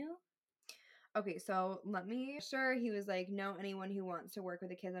hit on you? Okay, so he was like, know anyone who wants to work with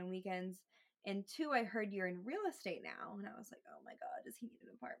the kids on weekends. And 2, I heard you're in real estate now. And I was like, oh my God, does he need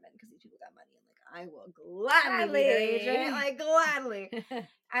an apartment? Because these people got money. I'm like, I will gladly be their agent. Like, gladly.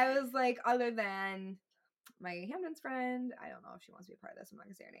 I was like, other than my Hamptons friend, I don't know if she wants to be a part of this. I'm not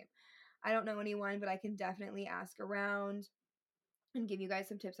going to say her name. I don't know anyone, but I can definitely ask around and give you guys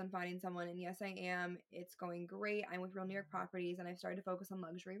some tips on finding someone. And yes, I am. It's going great. I'm with Real New York Properties, and I've started to focus on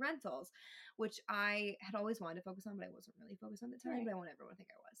luxury rentals, which I had always wanted to focus on, but I wasn't really focused on at the time. Right. But I want everyone to think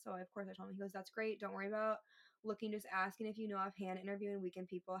I was. So of course I told him. He goes, "That's great. Don't worry about looking. Just asking if you know offhand. Interviewing weekend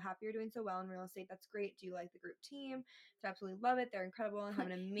people. Happy you're doing so well in real estate. That's great. Do you like the group team? I absolutely love it. They're incredible and have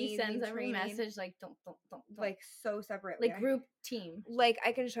an amazing he sends every training." message like don't. Like so separately. Like group team. Like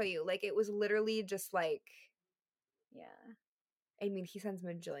I can show you. Like it was literally just like. Yeah. I mean, he sends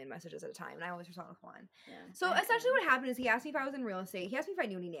me a bajillion messages at a time, and I always respond with one. Yeah, so essentially what happened is he asked me if I was in real estate. He asked me if I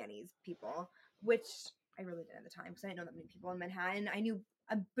knew any nannies people, which I really didn't at the time because I didn't know that many people in Manhattan. I knew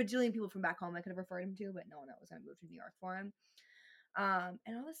a bajillion people from back home I could have referred him to, but no one else was going to move to New York for him.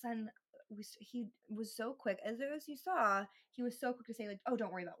 And all of a sudden, he was so quick. As you saw, he was so quick to say, like, oh,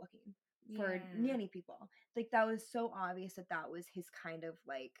 don't worry about looking for nanny people. Like, that was so obvious that was his kind of,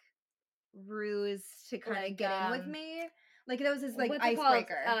 like, ruse to kind of get in with me. Like, that was his, like,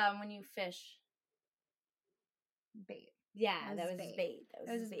 icebreaker. When you fish. Bait. Yeah, that was his bait.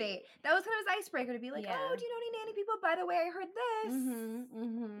 That was his bait. That was kind of his icebreaker to be like, oh, do you know any nanny people? By the way, I heard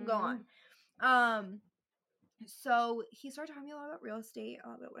this. Go on. So he started talking to me a lot about real estate, a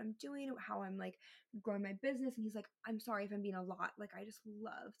lot about what I'm doing, how I'm, like, growing my business. And he's like, I'm sorry if I'm being a lot. Like, I just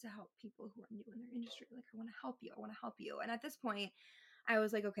love to help people who are new in their industry. Like, I want to help you. And at this point, I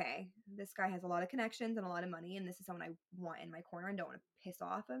was like, okay, this guy has a lot of connections and a lot of money, and this is someone I want in my corner and don't want to piss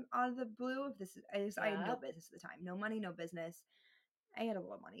off out of the blue. I had no business at the time. No money, no business. I had a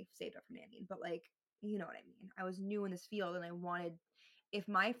little money saved up for nannying, but, like, you know what I mean. I was new in this field, and I wanted, if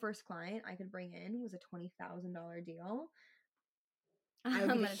my first client I could bring in was a $20,000 deal, I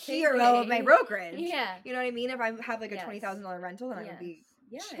would be the hero of my brokerage. Yeah. You know what I mean? If I have, like, a $20,000 rental, then I would be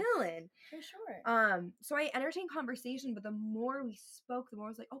chilling. For sure. So I entertained conversation, but the more we spoke, the more I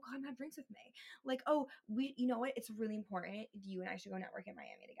was like, oh, come have drinks with me. Like, oh, you know what? It's really important. You and I should go network in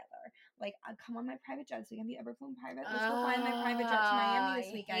Miami together. Like, come on my private jet this weekend. Have you ever flown private? Let's go fly on my private jet to Miami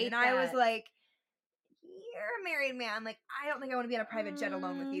this weekend. And I was like, you're a married man. Like, I don't think I want to be on a private jet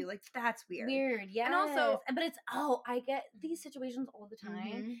alone with you. Like, that's weird. Yeah. And also, but it's, I get these situations all the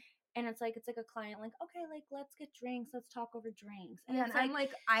time. Mm-hmm. And it's like a client, like, okay, like, let's get drinks. Let's talk over drinks. And yeah, and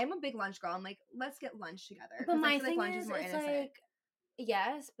I'm a big lunch girl. I'm like, let's get lunch together. But my thing lunch is more innocent. Like,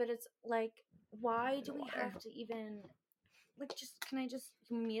 yes, but it's like, why do we have to even, like, can I just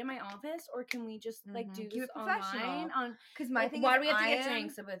meet in my office, or can we just, like, do this online? Because my thing why do we have to get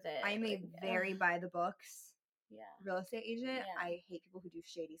drinks with it? I'm a very by the books real estate agent. Yeah. I hate people who do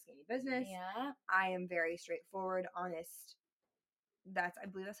shady, skinny business. Yeah. I am very straightforward, honest. I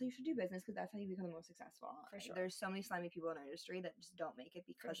believe that's how you should do business, because that's how you become the most successful. For sure. There's so many slimy people in our industry that just don't make it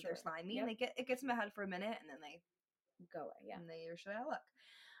because they're slimy. Yep. And it gets them ahead for a minute, and then they go away. Yeah. And they are shit out of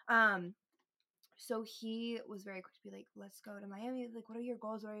luck. So he was very quick to be like, let's go to Miami. Like, what are your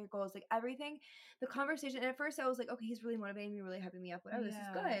goals? Like, everything. The conversation. And at first I was like, okay, he's really motivating me, really hyping me up. Whatever, this is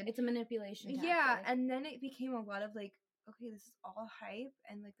good. It's a manipulation tactic. Yeah. And then it became a lot of, like, okay, this is all hype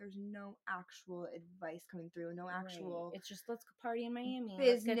and like there's no actual advice coming through, no actual It's just let's party in Miami,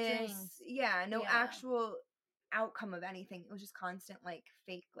 let's get business, drinks. no actual outcome of anything. It was just constant like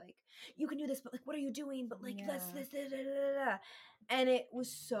fake, like you can do this, but like what are you doing? But like let's this da, da, da, da. And it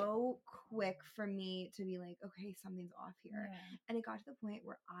was so quick for me to be like, okay, something's off here. And it got to the point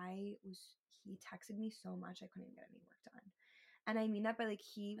where he texted me so much I couldn't even get any work done. And I mean that by like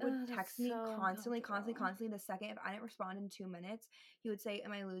he would text me constantly. The second if I didn't respond in 2 minutes, he would say,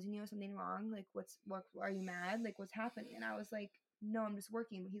 "Am I losing you? Is something wrong? Like what? Are you mad? Like what's happening?" And I was like, "No, I'm just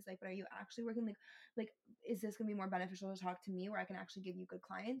working." But he's like, "But are you actually working? Like is this gonna be more beneficial to talk to me, where I can actually give you good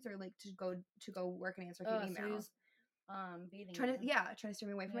clients, or like to go work and answer a few emails?" So he was, beating trying to steer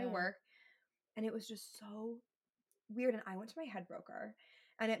me away from my work, and it was just so weird. And I went to my head broker,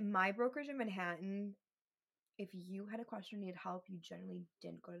 and at my brokerage in Manhattan, if you had a question or needed help, you generally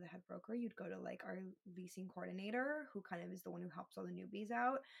didn't go to the head broker. You'd go to like our leasing coordinator, who kind of is the one who helps all the newbies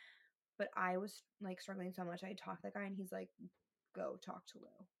out. But I was like struggling so much. I talked to that guy and he's like, go talk to Lou.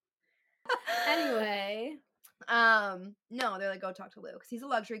 Anyway. No, they're like, go talk to Lou, because he's a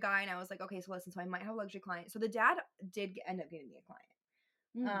luxury guy. And I was like, okay, so listen, so I might have a luxury client. So the dad did end up giving me a client.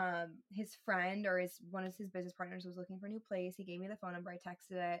 His friend or one of his business partners was looking for a new place. He gave me the phone number. I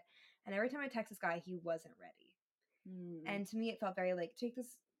texted it. And every time I text this guy, he wasn't ready. And to me, it felt very like, take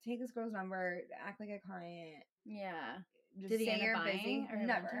this girl's number, act like a client. Just did he say end you're up busy. Or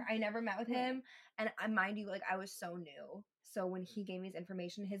Never. I never met with him. And mind you, like I was so new. So when he gave me his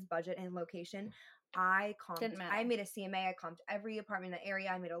information, his budget and location, I made a CMA. I comped every apartment in the area.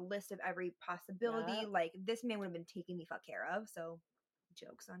 I made a list of every possibility. Like this man would have been taking me fuck care of. So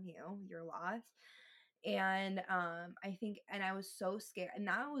joke's on you. Your loss. And I think, and I was so scared. And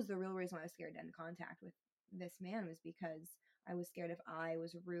that was the real reason why I was scared to end contact with this man, was because I was scared if I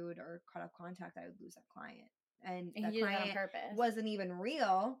was rude or cut off contact, I would lose that client. And that client wasn't even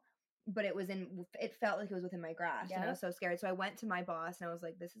real, but it felt like it was within my grasp. And I was so scared. So I went to my boss and I was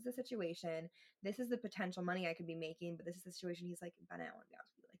like, this is the situation. This is the potential money I could be making, but this is the situation. He's like, Ben, I don't want to be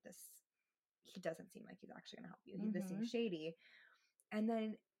honest with you. Like this, he doesn't seem like he's actually going to help you. This seems shady. And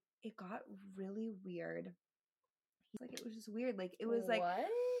then it got really weird. Like it was just weird. Like it was like, what?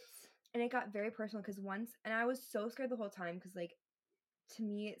 And it got very personal because and I was so scared the whole time because like to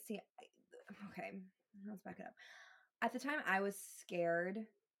me okay, let's back it up. At the time, I was scared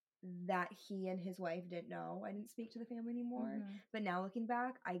that he and his wife didn't know I didn't speak to the family anymore. But now looking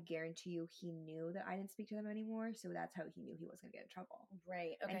back, I guarantee you he knew that I didn't speak to them anymore. So that's how he knew he wasn't going to get in trouble.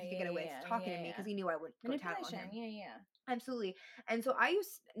 Right. Okay. And he could get away with talking to me because he knew I wouldn't go tap on him. Yeah. Absolutely. And so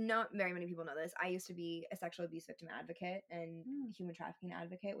not very many people know this. I used to be a sexual abuse victim advocate and human trafficking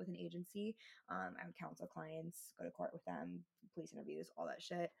advocate with an agency. I would counsel clients, go to court with them, police interviews, all that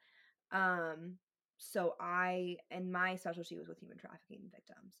shit. So my specialty was with human trafficking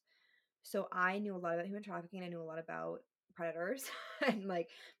victims. So I knew a lot about human trafficking. I knew a lot about predators and like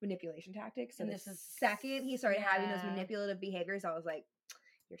manipulation tactics. So the second he started having those manipulative behaviors, I was like,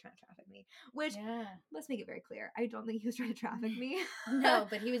 you're trying to traffic me. Which, let's make it very clear, I don't think he was trying to traffic me. No,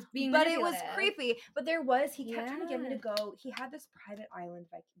 but he was being but it was creepy. But he kept trying to get me to go. He had this private island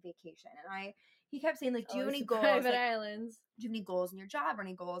vacation, and he kept saying like, do you have any goals? Private islands. Do you have any goals in your job or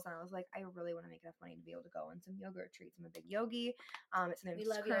any goals? And I was like, I really want to make enough money to be able to go on some yoga retreats. I'm a big yogi. It's something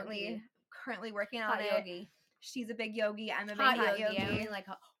I'm currently working on. Yogi. She's a big yogi. I'm a big hot yogi. I only like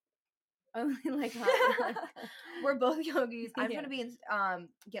hot. Hot. We're both yogis. I'm trying to be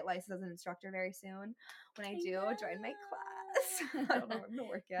get licensed as an instructor very soon. When I do, join my class. I don't know where I'm gonna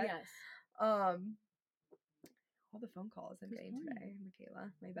work yet. Yes. All the phone calls I'm getting today.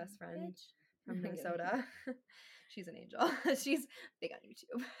 Michaela, my best friend from Minnesota. She's an angel. She's big on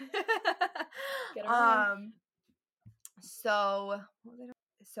YouTube. Get her on. So what was I doing?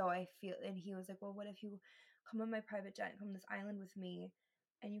 So I feel, and he was like, well, what if you come on my private jet and come to this island with me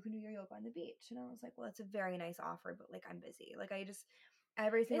and you can do your yoga on the beach? And I was like, well, that's a very nice offer, but like I'm busy. Like I just,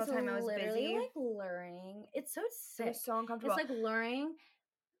 every single time I was busy. Like luring. It's so sick. It was so uncomfortable. It's like luring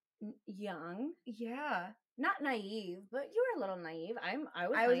young. Yeah. Not naive, but you were a little naive. I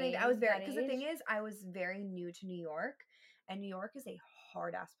was very, because the thing is, I was very new to New York, and New York is a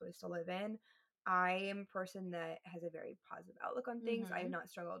hard ass place to live in. I am a person that has a very positive outlook on things. I have not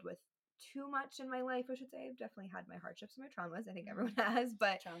struggled with too much in my life, I should say. I've definitely had my hardships and my traumas. I think everyone has,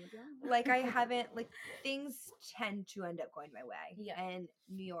 but like I haven't, like things tend to end up going my way. Yeah. And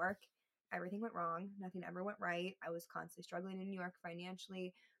New York, everything went wrong. Nothing ever went right. I was constantly struggling in New York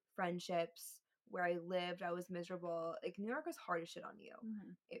financially, friendships. Where I lived, I was miserable. Like New York was hard as shit on you.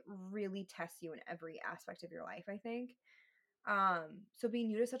 It really tests you in every aspect of your life, I think. So being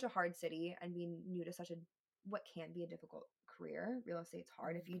new to such a hard city and being new to such a what can be a difficult career. Real estate's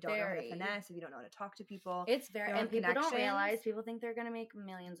hard if you don't know how to finesse, if you don't know how to talk to people. It's very, and people don't realize, people think they're going to make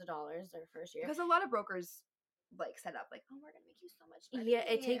millions of dollars their first year. Because a lot of brokers like set up like, oh, we're going to make you so much money. Yeah,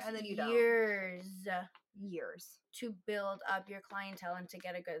 it takes and then you years to build up your clientele and to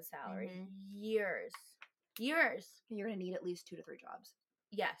get a good salary. Years. You're going to need at least 2 to 3 jobs.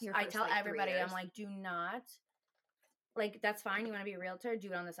 Yes. I tell everybody, I'm like, do not, like, that's fine. You want to be a realtor,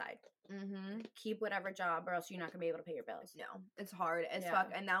 do it on the side. Keep whatever job, or else you're not going to be able to pay your bills. No, it's hard as fuck.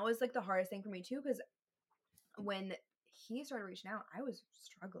 And that was like the hardest thing for me too, because when he started reaching out, I was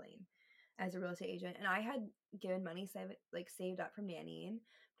struggling as a real estate agent, and I had given money saved up from nannying,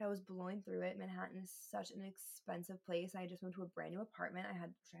 but I was blowing through it. Manhattan is such an expensive place. I just moved to a brand new apartment. I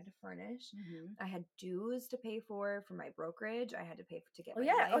had to furnish. I had dues to pay for my brokerage. I had to pay to get my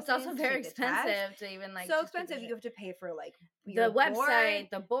license. It's also very expensive to even like, so expensive. You have to pay for like the website,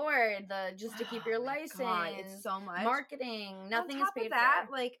 the board, just to keep your license. God, it's so much marketing. Nothing is paid for that.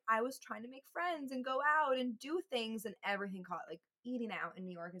 Like, I was trying to make friends and go out and do things, and everything cost, like, eating out in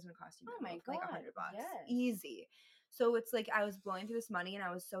New York is going to cost you like $100 easy. So it's like I was blowing through this money, and I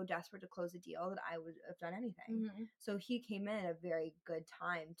was so desperate to close a deal that I would have done anything. So he came in at a very good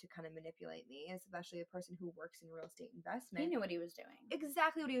time to kind of manipulate me, especially a person who works in real estate investment. He knew what he was doing.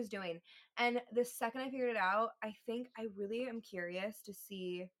 Exactly what he was doing. And the second I figured it out, I think I really am curious to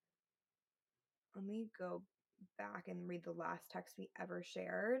see. Let me go back and read the last text we ever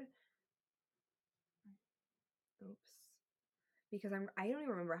shared. Oops. Because I don't even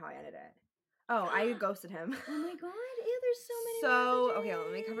remember how I ended it. Oh, I ghosted him. Oh my god, there's so many. So, okay,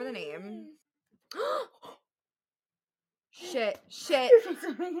 let me cover the name. Shit. He's gonna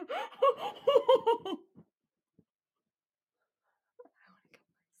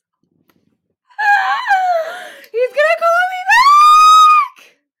call me back!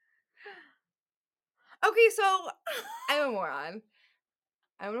 Okay, so I'm a moron.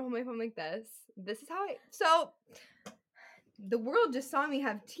 I'm gonna hold my phone like this. This is how so the world just saw me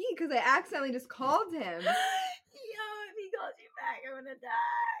have tea because I accidentally just called him. Yo, if he calls you back, I'm gonna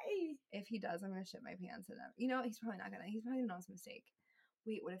die. If he does, I'm gonna shit my pants and he's probably not gonna. He's probably gonna know it's a mistake.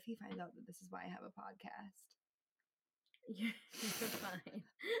 Wait, what if he finds out that this is why I have a podcast? You're fine.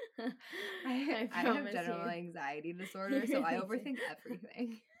 I have general anxiety disorder, so I overthink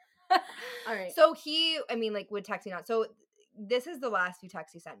everything. All right. So he, would text me not. So this is the last few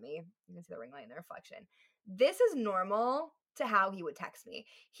texts he sent me. You can see the ring light in the reflection. This is normal to how he would text me.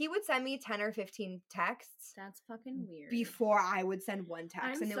 He would send me 10 or 15 texts. That's fucking weird. Before I would send one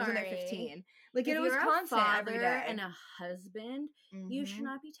text, and it was in there 15. Like, if it was constant every day. And a husband, you should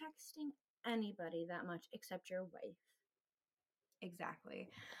not be texting anybody that much except your wife. Exactly.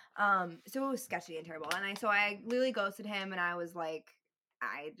 So it was sketchy and terrible. And I literally ghosted him, and I was like,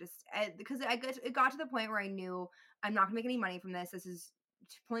 because it got to the point where I knew I'm not gonna make any money from this. This is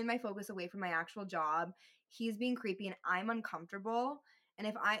pulling my focus away from my actual job. He's being creepy, and I'm uncomfortable. And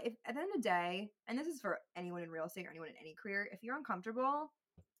if at the end of the day, and this is for anyone in real estate or anyone in any career, if you're uncomfortable,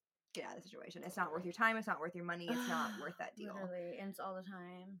 get out of the situation. It's not worth your time. It's not worth your money. It's not worth that deal. Literally, and it's all the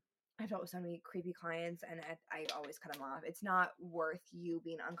time. I've dealt with so many creepy clients, and I always cut them off. It's not worth you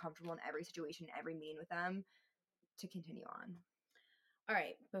being uncomfortable in every situation, every meeting with them to continue on. All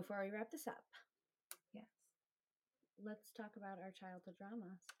right, before we wrap this up, yes, let's talk about our childhood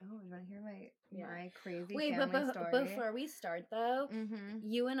dramas. Oh, you want to hear my crazy family story? Before we start, though,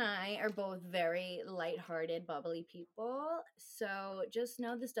 you and I are both very lighthearted, bubbly people. So just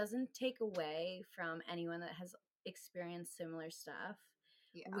know this doesn't take away from anyone that has experienced similar stuff.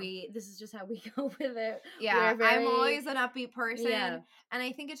 Yeah. This is just how we go with it. Yeah, I'm always an upbeat person. Yeah. And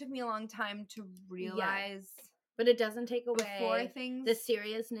I think it took me a long time to realize. Yeah. But it doesn't take away the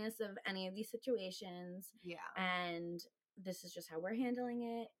seriousness of any of these situations. Yeah. And this is just how we're handling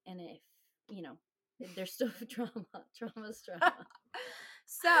it. And if, there's still trauma's drama.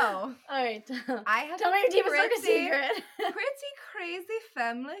 So, all right. I have tell me your deepest darkest secret. Pretty crazy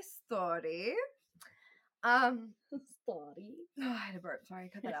family story. Story. Oh, I had a burp. Sorry,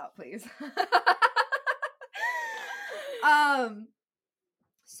 cut that out, please.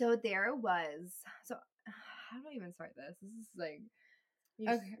 So there was. So how do I even start this? This is like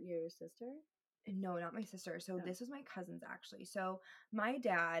your sister? No, not my sister. So this was my cousin's actually. So my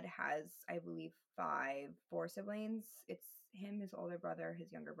dad has, I believe, 4 siblings. It's him, his older brother,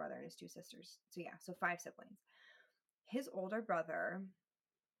 his younger brother, and his 2 sisters. So yeah, so 5 siblings. His older brother,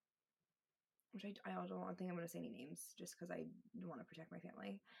 which I don't think I'm going to say any names just because I want to protect my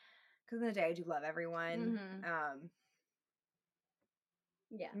family. Because in the day, I do love everyone.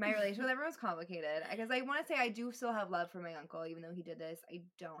 Yeah. My relation with everyone was complicated. Because I want to say I do still have love for my uncle, even though he did this. I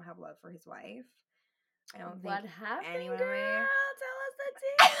don't have love for his wife. I don't what think happened, anyone girl? in my... Tell us the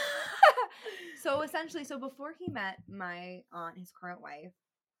tea. So essentially, before he met my aunt, his current wife,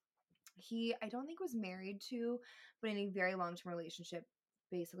 he, I don't think was married to, but in a very long-term relationship,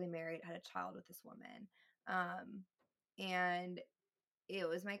 basically married, had a child with this woman. And it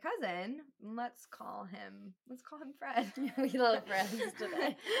was my cousin. Let's call him Fred. We love friends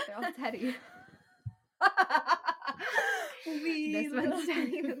today. They're all Teddy. This one's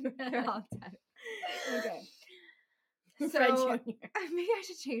Teddy. They're all Teddy. Okay. So Fred Jr. Maybe I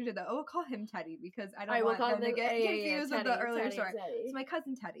should change it though. We'll call him Teddy because I don't We'll want them to get confused with the earlier Teddy, story. Teddy. So my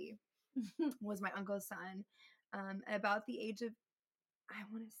cousin Teddy was my uncle's son. At about the age of, I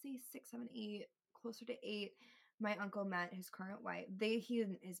want to say 6, 7, 8, closer to 8, my uncle met his current wife. He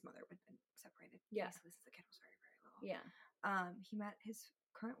and his mother had been separated. Yeah. Basically, since the kid was very, very little. Yeah. He met his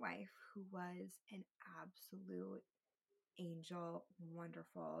current wife, who was an absolute angel,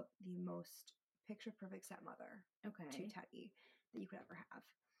 wonderful, the most picture perfect stepmother to Teddy that you could ever have.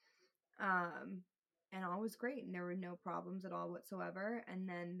 And all was great, and there were no problems at all whatsoever. And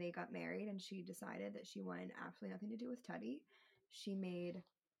then they got married, and she decided that she wanted absolutely nothing to do with Teddy. She made,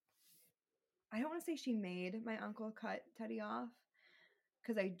 I don't want to say she made my uncle cut Teddy off,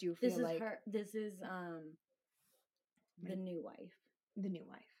 because I do feel this is the new wife. The new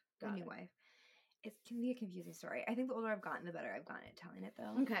wife. It can be a confusing story. I think the older I've gotten, the better I've gotten at telling it,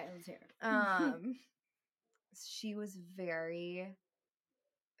 though. Okay, let's hear it. She was very,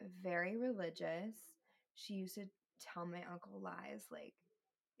 very religious. She used to tell my uncle lies, like,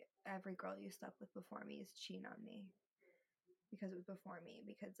 every girl you slept with before me is cheating on me. Because it was before me.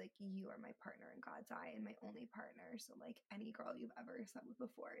 Because, like, you are my partner in God's eye and my only partner. So, like, any girl you've ever slept with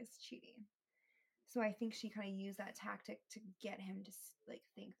before is cheating. So I think she kind of used that tactic to get him to, like,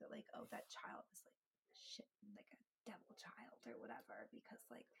 think that, like, oh, that child is, like, shit, like a devil child or whatever. Because,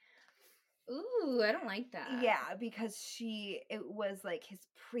 like... Ooh, I don't like that. Yeah, because it was, like, his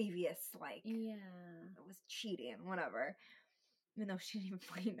previous, like... Yeah. It was cheating, whatever. Even though she didn't even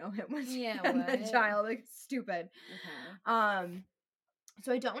fucking know him when she Yeah, had that child. Like, stupid. Okay.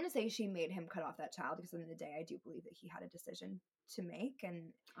 So I don't want to say she made him cut off that child, because at the end of the day, I do believe that he had a decision to make,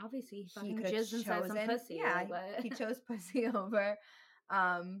 and obviously he could have chosen some pussy. Yeah, like, he chose pussy over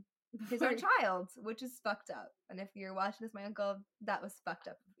his own child, which is fucked up. And if you're watching this, my uncle, that was fucked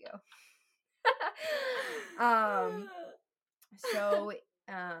up of you. So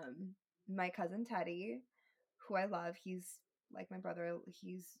my cousin Teddy, who I love, he's like my brother.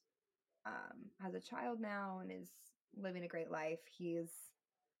 He's has a child now and is living a great life. He's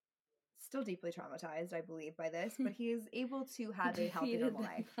still deeply traumatized, I believe, by this, but he is able to have a healthy, normal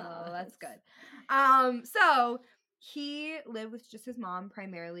life. Oh, that's good. So he lived with just his mom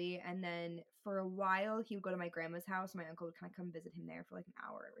primarily, and then for a while he would go to my grandma's house. My uncle would kind of come visit him there for like an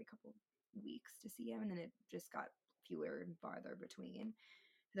hour every couple weeks to see him, and then it just got fewer and farther between,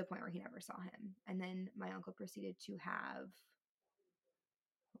 to the point where he never saw him. And then my uncle proceeded to have,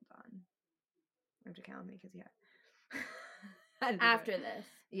 hold on, I have to count me because after this.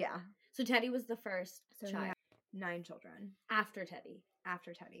 Yeah. So Teddy was the first child. He had 9 children. After Teddy,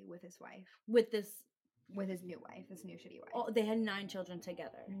 with his wife. With his new wife, this new shitty wife. Oh, they had 9 children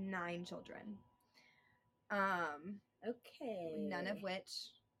together. 9 children. Okay. None of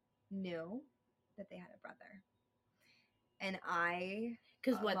which knew that they had a brother. And I...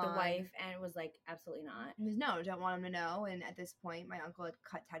 Because the wife and was like, absolutely not. No, don't want him to know. And at this point, my uncle had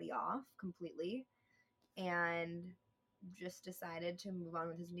cut Teddy off completely. And just decided to move on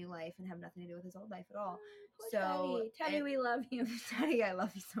with his new life and have nothing to do with his old life at all. So Teddy, we love you. Teddy, I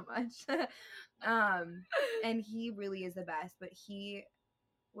love you so much. And he really is the best, but he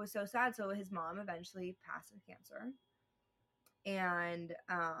was so sad. So his mom eventually passed of cancer, and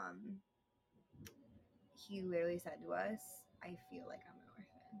he literally said to us, I feel like I'm an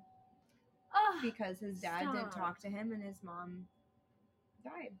orphan. Because his dad didn't talk to him and his mom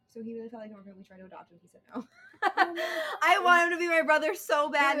died. So he really felt like an orphan. We tried to adopt him. He said no. I want him to be my brother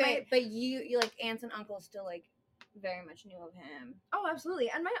so bad. Wait, but you like aunts and uncles still like very much knew of him. Oh, absolutely.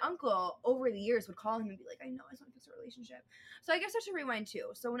 And my uncle over the years would call him and be like, I know, I just want to fix our relationship. So I guess I should rewind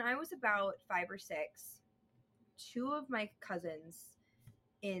too. So when I was about 5 or 6, 2 of my cousins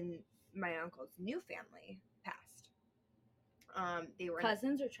in my uncle's new family passed. They were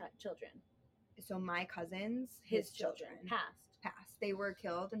cousins or children. So my cousins, his children passed. They were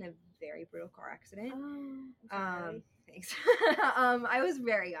killed in a very brutal car accident. Oh, thanks. I was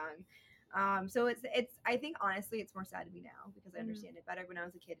very young. So it's I think honestly it's more sad to me now because I understand it better. When I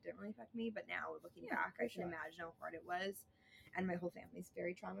was a kid, it didn't really affect me, but now looking back, I can imagine how hard it was, and my whole family's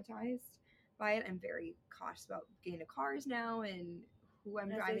very traumatized by it. I'm very cautious about getting into cars now and who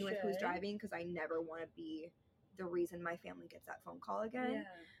I'm driving with, who's driving, because I never want to be the reason my family gets that phone call again.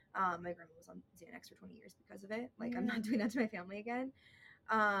 Yeah. My grandma was on Xanax for 20 years because of it. Like, I'm not doing that to my family again.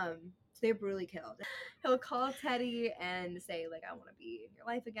 So they're brutally killed. He'll call Teddy and say, like, I want to be in your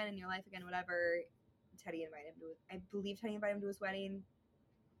life again, whatever. Teddy invited him to, I believe Teddy invited him to his wedding.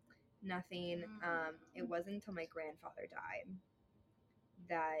 Nothing. It wasn't until my grandfather died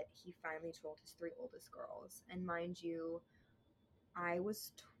that he finally told his 3 oldest girls. And mind you, I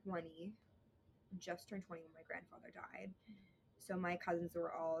was 20, just turned 20 when my grandfather died. So my cousins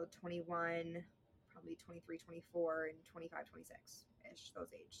were all 21, probably 23, 24, and 25, 26-ish,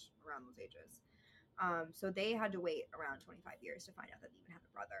 around those ages. So they had to wait around 25 years to find out that they even had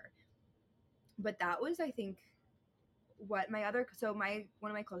a brother. But that was, I think, what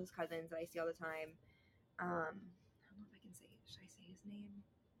one of my closest cousins that I see all the time, I don't know if I can say, should I say his name?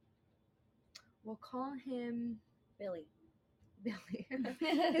 We'll call him Billy.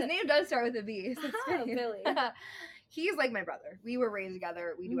 His name does start with a B. So oh, Billy. He's like my brother. We were raised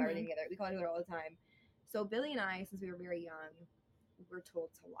together. We do everything together. We call each other all the time. So Billy and I, since we were very young, were told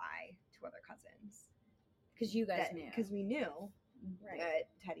to lie to other cousins. Because you guys knew. Because we knew that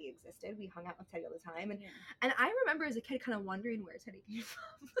Teddy existed. We hung out with Teddy all the time. And I remember as a kid kind of wondering where Teddy came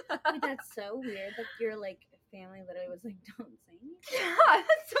from. Wait, that's so weird. Like, your, like, family literally was like, don't say anything. Yeah,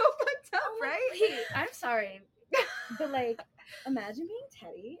 that's so fucked up, right? Wait, I'm sorry. But, like, imagine being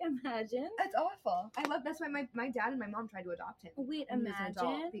Teddy. Imagine. That's awful. That's why my dad and my mom tried to adopt him. Wait,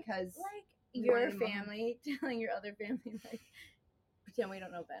 imagine. Because, like, your family telling your other family, like, pretend we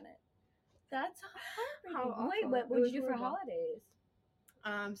don't know Bennett. That's heartbreaking. Wait, what would you do for holidays?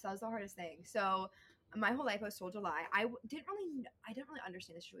 So that was the hardest thing. So my whole life I was told to lie. I didn't really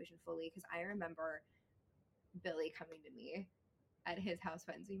understand the situation fully, because I remember Billy coming to me at his house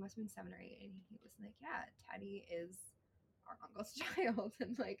when he must have been 7 or 8, and he was like, yeah, Teddy is our uncle's child,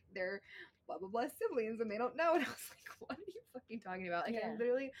 and like they're blah blah blah siblings, and they don't know. And I was like, what are you fucking talking about? Like, I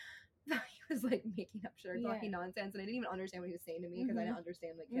literally thought he was like making up shit or talking nonsense, and I didn't even understand what he was saying to me, because I didn't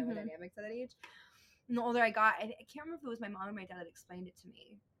understand like family dynamics at that age. And the older I got, I can't remember if it was my mom or my dad that explained it to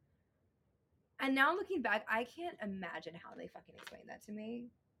me. And now looking back, I can't imagine how they fucking explained that to me.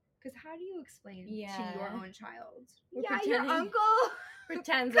 Because how do you explain to your own child? Your uncle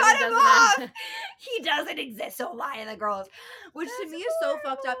pretends cut him off. He doesn't exist, so lie to the girls. Which to me is so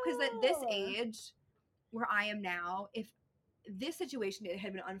fucked up, because at this age where I am now, if this situation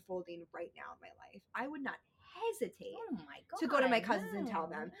had been unfolding right now in my life, I would not hesitate to go to my cousins and tell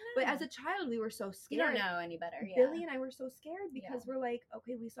them. But as a child, we were so scared. You don't know any better. Billy and I were so scared, because we're like,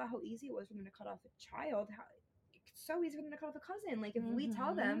 okay, we saw how easy it was for them to cut off a child. It's so easy for them to cut off a cousin. Like, if we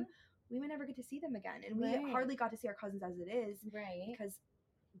tell them, we may never get to see them again. And we hardly got to see our cousins as it is. Right.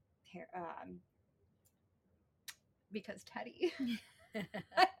 Because Teddy.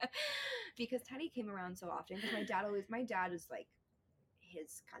 Because Teddy came around so often. Because my dad was like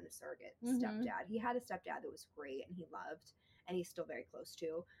his kind of surrogate stepdad. He had a stepdad that was great and he loved, and he's still very close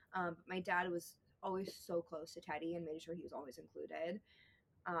to. But my dad was always so close to Teddy and made sure he was always included,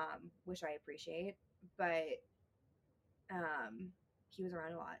 which I appreciate. But he was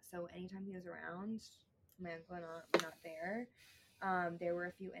around a lot. So anytime he was around, my uncle and aunt were not there. There were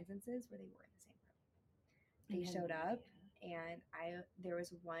a few instances where they were in the same room. They showed up, and there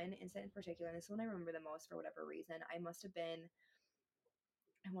was one incident in particular, and this one I remember the most for whatever reason. I must have been,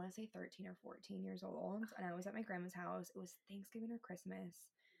 I want to say 13 or 14 years old, and I was at my grandma's house. It was Thanksgiving or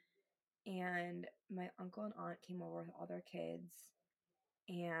Christmas, and my uncle and aunt came over with all their kids,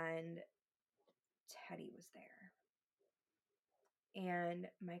 and Teddy was there. And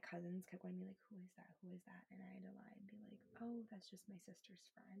my cousins kept going to be like, who is that? Who is that? And I had to lie and be like, oh, that's just my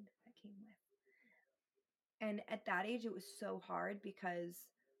sister's friend that came with. And at that age, it was so hard, because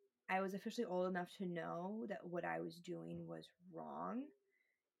I was officially old enough to know that what I was doing was wrong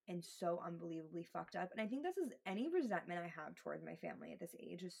and so unbelievably fucked up. And I think this is any resentment I have towards my family at this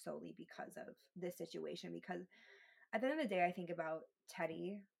age is solely because of this situation. Because at the end of the day, I think about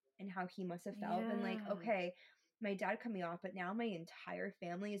Teddy and how he must have felt. And like, okay, my dad cut me off, but now my entire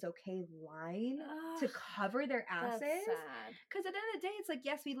family is okay lying to cover their asses. That's sad. Because at the end of the day, it's like,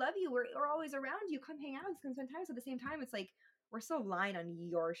 yes, we love you. We're always around you. Come hang out with us, come spend time. So at the same time, it's like, we're still lying on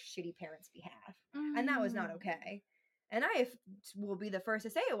your shitty parents' behalf. And that was not okay. And I will be the first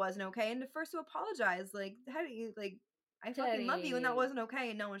to say it wasn't okay, and the first to apologize. Like, Teddy, like, I fucking love you, and that wasn't okay,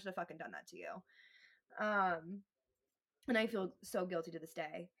 and no one should have fucking done that to you. And I feel so guilty to this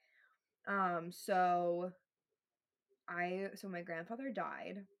day. So my grandfather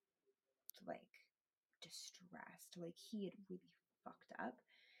died, like, distressed. Like, he had really fucked up.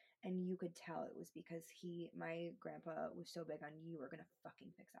 And you could tell it was because my grandpa was so big on, you were gonna fucking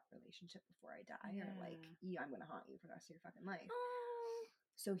fix that relationship before I die, or like, I'm gonna haunt you for the rest of your fucking life. Oh.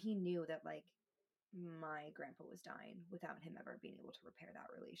 So he knew that like my grandpa was dying without him ever being able to repair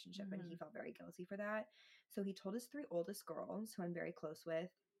that relationship, and he felt very guilty for that. So he told his 3 oldest girls, who I'm very close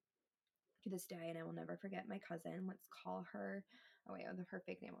with to this day, and I will never forget my cousin. Let's call her. Oh wait, her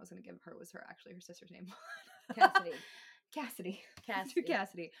fake name I was going to give her was her sister's name. Cassidy.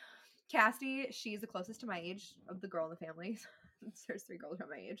 Cassidy. She's the closest to my age of the girl in the family. There's 3 girls around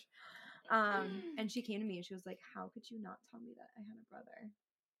my age. And she came to me and she was like, "How could you not tell me that I had a brother?"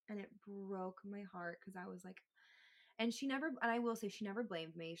 And it broke my heart because I was like, and I will say, she never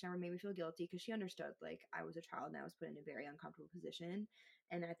blamed me. She never made me feel guilty because she understood, like, I was a child and I was put in a very uncomfortable position.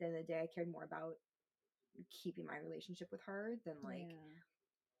 And at the end of the day, I cared more about keeping my relationship with her than, like,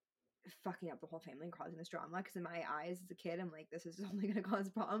 fucking up the whole family and causing this drama. Because in my eyes as a kid, I'm like, this is only going to cause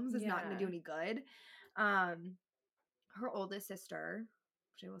problems. It's not going to do any good. Her oldest sister,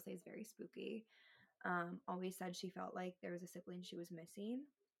 which I will say is very spooky, always said she felt like there was a sibling she was missing.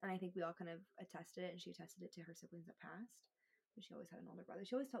 And I think we all kind of attested it, and she attested it to her siblings that passed. But she always had an older brother.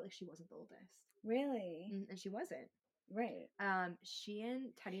 She always felt like she wasn't the oldest. Really? And she wasn't. Right. She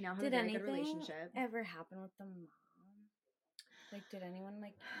and Teddy now have a very good relationship. Did anything ever happen with the mom? Like, did anyone,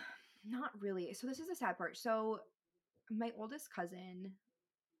 like... Not really. So this is the sad part. So my oldest cousin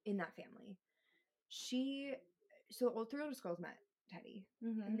in that family, so the 3 oldest girls met Teddy,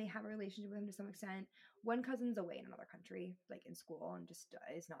 and they have a relationship with him to some extent. One cousin's away in another country, like in school, and just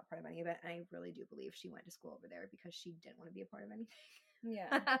is not part of any of it. And I really do believe she went to school over there because she didn't want to be a part of anything.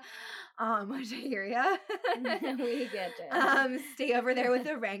 Yeah. Which I hear ya. We get it. Stay over there with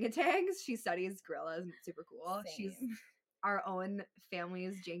the orangutans. She studies gorillas, and it's super cool. Same. She's our own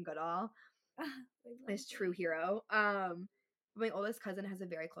family's Jane Goodall. This true hero. My oldest cousin has a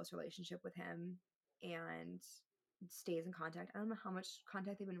very close relationship with him and stays in contact. I don't know how much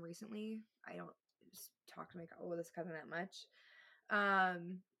contact they've been recently. I don't talk to my oldest cousin that much.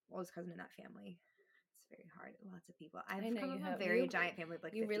 Oldest cousin in that family. It's very hard. Lots of people. I've come from a very giant family of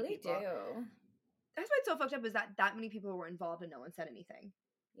like 50 really people. Do. That's why it's so fucked up, is that many people were involved and no one said anything.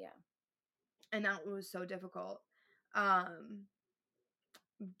 Yeah. And that was so difficult.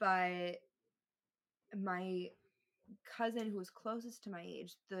 But my cousin who was closest to my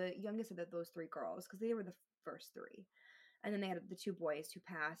age, the youngest of those 3 girls, because they were the first 3, and then they had the 2 boys who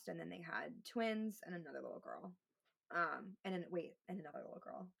passed, and then they had twins and another little girl, and another little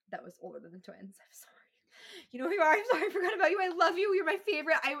girl that was older than the twins. I'm sorry. You know who you are. I'm sorry, I forgot about you. I love you. You're my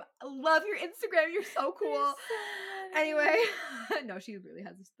favorite. I love your Instagram. You're so cool. So anyway, no, she really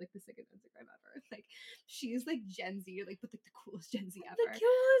has like the sickest Instagram ever. Like, she's like Gen Z, like, but like the coolest Gen Z ever. The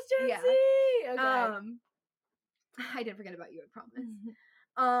coolest Gen Z. Okay. I didn't forget about you, I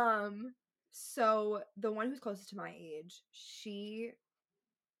promise. So the one who's closest to my age, she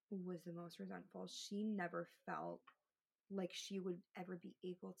was the most resentful. She never felt like she would ever be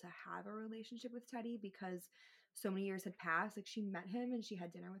able to have a relationship with Teddy because so many years had passed. Like, she met him and she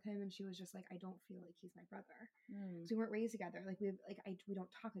had dinner with him, and she was just like, I don't feel like he's my brother. So we weren't raised together. Like, we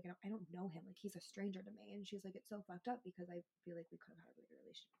don't talk. Like, I don't know him. Like, he's a stranger to me. And she's like, it's so fucked up because I feel like we could have had a really good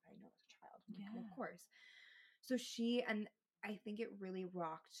relationship if I know as a child. I'm like, of course. So I think it really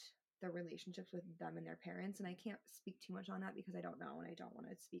rocked the relationships with them and their parents. And I can't speak too much on that because I don't know, and I don't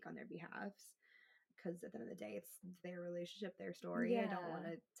want to speak on their behalves. Because at the end of the day, it's their relationship, their story. I don't want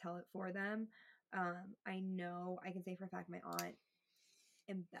to tell it for them. I know, I can say for a fact, my aunt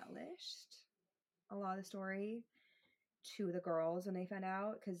embellished a lot of the story to the girls when they found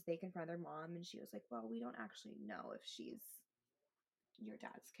out, because they confronted their mom, and she was like, well, we don't actually know if she's your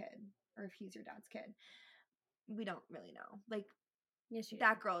dad's kid or if he's your dad's kid. We don't really know. Like,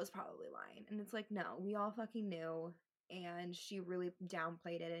 that girl is probably lying. And it's like, no, we all fucking knew. And she really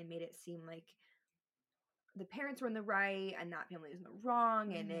downplayed it and made it seem like the parents were in the right and that family was in the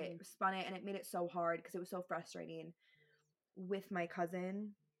wrong, and it spun it, and it made it so hard because it was so frustrating with my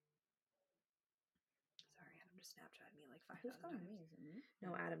cousin. Sorry, Adam just Snapchatted me like 5,000 times.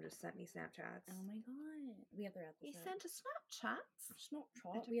 No, Adam just sent me Snapchats. Oh my god. We have to wrap this up. He sent a Snapchat.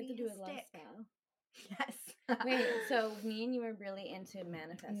 Snapchat. We have to do a last spell. Yes. Wait, so me and you were really into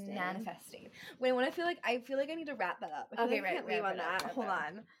manifesting. Wait, I feel like I need to wrap that up. Okay, right. I can't leave on that. Hold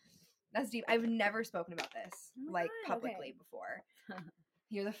on. That's deep. I've never spoken about this publicly before.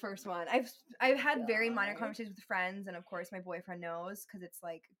 You're the first one. I've had very minor conversations with friends, and of course my boyfriend knows because it's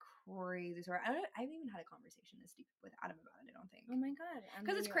like crazy story. I haven't even had a conversation this deep with Adam about it. I don't think. Oh my god!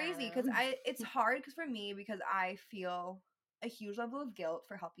 Because it's crazy. Because it's hard. Because for me, because I feel a huge level of guilt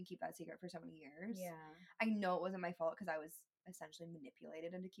for helping keep that secret for so many years. Yeah. I know it wasn't my fault because I was essentially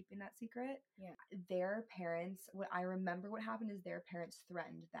manipulated into keeping that secret. Yeah. Their parents, what I remember what happened is their parents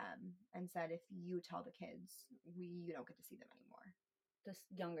threatened them and said, if you tell the kids, you don't get to see them anymore. The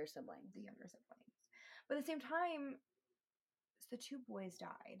younger siblings. But at the same time, the 2 boys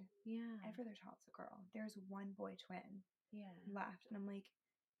died. Yeah. Every other child's a girl. There's 1 boy twin left. And I'm like,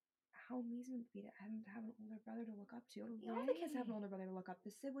 how amazing would it be to have an older brother to look up to? Right. All the kids have an older brother to look up.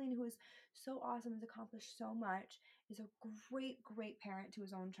 The sibling who is so awesome, has accomplished so much, is a great, great parent to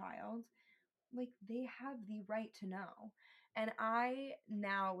his own child. Like, they have the right to know. And I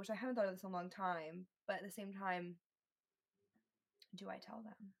now, which I haven't thought of this in a long time, but at the same time, do I tell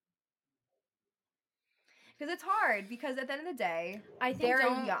them? Because it's hard, because at the end of the day, I think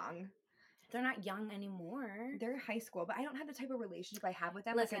they're young. They're not young anymore. They're in high school, but I don't have the type of relationship I have with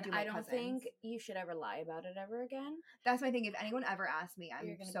them. Listen, like I do my don't think you should ever lie about it ever again. That's my thing. If anyone ever asks me,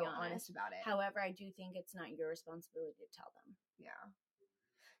 I'm so honest about it. However, I do think it's not your responsibility to tell them. Yeah.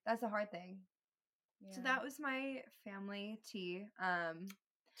 That's the hard thing. Yeah. So that was my family tea.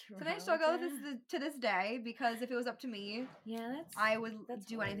 So I struggle with this to this day, because if it was up to me, I would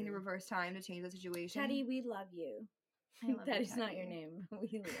do anything to reverse time to change the situation. Teddy, we love you. I love Teddy's Teddy. not your name. We love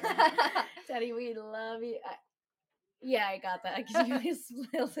you. Teddy, we love you. I got that because you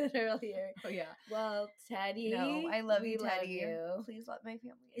spilled it earlier. Oh yeah. Well, Teddy, no, I love you, Teddy. Love you. Please let my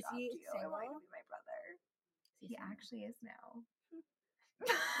family adopt you. I want you to be my brother. He actually is now.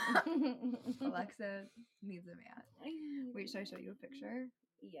 Alexa needs a man. Wait, should I show you a picture?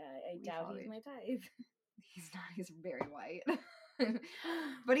 Yeah, I doubt he's my type. He's not. He's very white.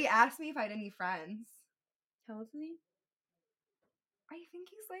 But he asked me if I had any friends. How old is he? I think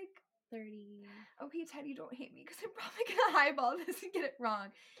he's like 30. Okay, Teddy, don't hate me because I'm probably gonna highball this and get it wrong.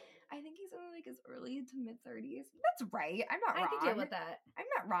 I think he's only like his early to mid 30s. That's right. I'm not wrong. I could deal with that.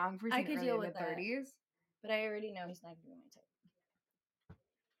 I'm not wrong for saying early to mid 30s. But I already know he's not gonna be my type.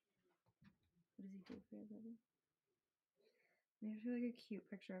 What does he do for a living? There's like a cute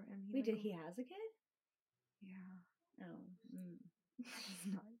picture of him. Wait, he has a kid? Yeah. Oh. He's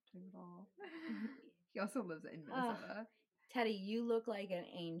not type at all. He also lives in Minnesota. Teddy, you look like an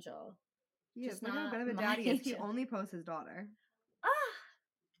angel. Just look how good of a daddy is. He only posts his daughter.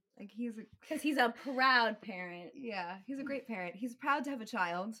 Like because he's a proud parent. Yeah, he's a great parent. He's proud to have a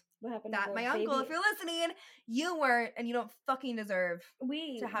child. What happened to my uncle, if you're listening, you weren't, and you don't fucking deserve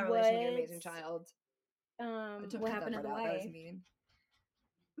to have a relationship with an amazing child. What happened to the wife? That was mean.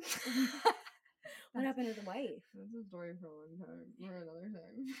 What happened to the wife? That's a story for one time. Or another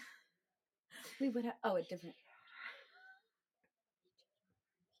time. Wait, what? A different.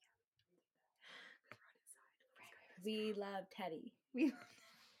 We love Teddy.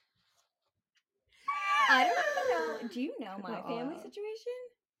 I don't even know. Do you know my family situation?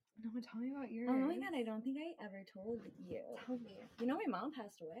 No, tell me about yours. Oh my god, I don't think I ever told you. Tell me. You know, my mom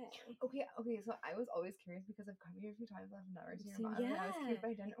passed away. Okay. So I was always curious because I've come here a few times. I've never seen your mom. Yeah. I was curious, but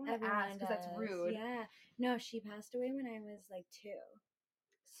I didn't want to ask because that's rude. Yeah. No, she passed away when I was like 2.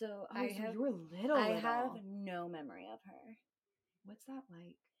 So you were little. I have no memory of her. What's that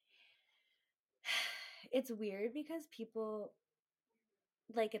like? It's weird because people,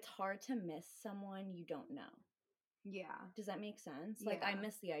 like, it's hard to miss someone you don't know. Yeah. Does that make sense? Yeah. Like, I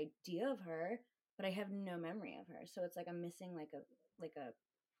miss the idea of her, but I have no memory of her. So it's like I'm missing like a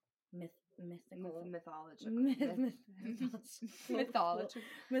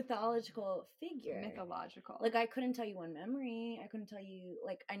mythological figure. Mythological. Like, I couldn't tell you one memory. I couldn't tell you,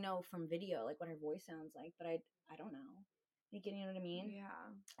 like, I know from video, like, what her voice sounds like, but I don't know. Like, you know what I mean?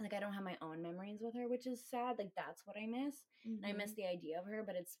 Yeah. Like, I don't have my own memories with her, which is sad. Like, that's what I miss. Mm-hmm. And I miss the idea of her,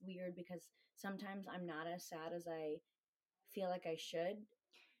 but it's weird because sometimes I'm not as sad as I feel like I should.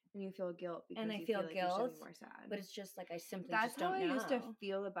 And you feel guilt because I you feel like guilt, you should be more sad. But it's just like I simply just don't know. That's how I used to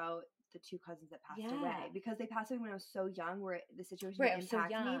feel about the 2 cousins that passed away. Because they passed away when I was so young where the situation didn't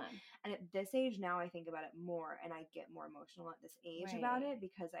impact me. And at this age now I think about it more and I get more emotional at this age about it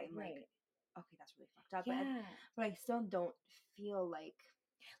because I'm like, okay, that's really fucked up. Yeah. But I still don't feel like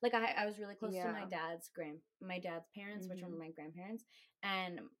I was really close to my dad's parents, which were my grandparents,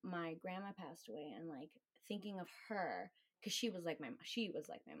 and my grandma passed away, and like thinking of her because she was like my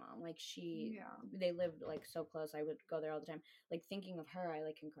mom. Like they lived like so close. I would go there all the time. Like thinking of her, I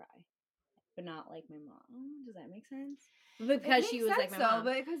like can cry, but not like my mom. Does that make sense? Because she was like my mom.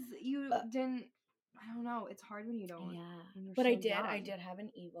 But because you didn't. I don't know. It's hard when you don't. Yeah. But I did have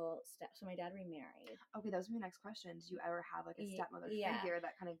an evil step. So my dad remarried. Okay, that was my next question. Did you ever have like a stepmother figure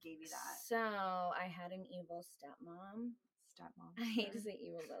that kind of gave you that? So I had an evil stepmom. stepmom. I hate to say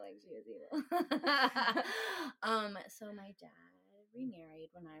evil, but like she was evil. So my dad remarried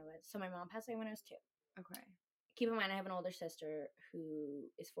when I was, so my mom passed away when I was 2. Okay. Keep in mind, I have an older sister who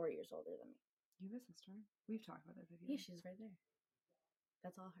is 4 years older than me. You have a sister? We've talked about this. Yeah, she's right there.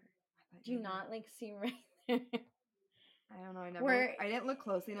 That's all her. Do you you not like see right there? I don't know. I didn't look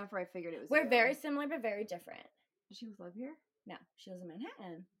closely enough where I figured it was We're you. very similar but very different. Does she live here? No, she lives in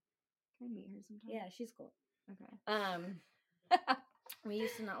Manhattan. Can I meet her sometime? Yeah, she's cool. Okay. We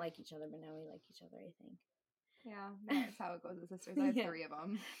used to not like each other, but now we like each other, I think. Yeah, that's how it goes with sisters. I have 3 of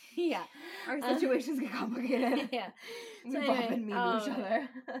them. Yeah. Our situations get complicated. Yeah. We bump and mean to each other.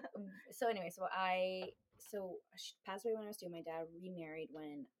 So anyway, so she passed away when I was 2. My dad remarried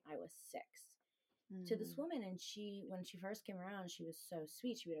when I was 6 to this woman, and when she first came around, she was so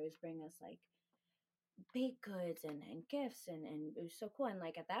sweet. She would always bring us like baked goods and gifts, and it was so cool. And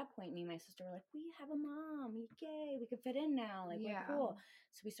like at that point, me and my sister were like, we have a mom, yay, we could fit in now, like we're cool.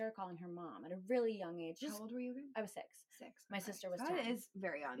 So we started calling her mom at a really young age. How old were you again? I was 6. My sister was 10. That is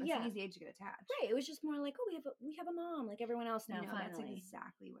very young. That's an easy age to get attached. Right. It was just more like, oh, we have a mom, like everyone else now. Finally, that's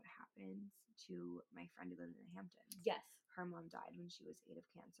exactly what happens to my friend who lived in the Hamptons. Yes. Her mom died when she was 8 of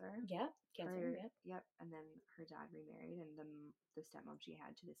cancer. Yep. Cancer. Yep. And then her dad remarried, and the stepmom she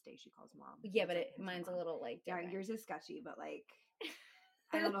had to this day she calls mom. Yeah, but mine's a little like different. Yeah, yours is sketchy, but like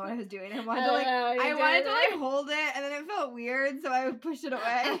I don't know what I was doing. I wanted to hold it, and then it felt weird, so I pushed it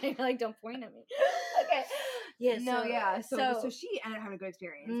away. Like, don't point at me. Okay. Yeah. So she ended up having a good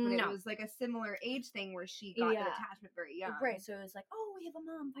experience, but it was like a similar age thing where she got that attachment very young. Right. So it was like, oh, we have a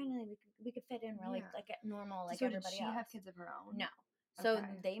mom. Finally, we could fit in. We're like normal, like everybody else. Did she have kids of her own? No. So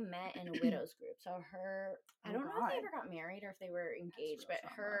they met in a widow's group. So I don't know if they ever got married or if they were engaged, but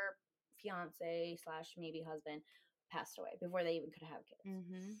her fiance / maybe husband passed away before they even could have kids.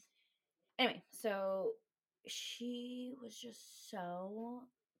 Mm-hmm. Anyway, so she was just so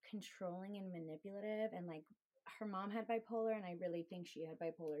controlling and manipulative, and like her mom had bipolar, and I really think she had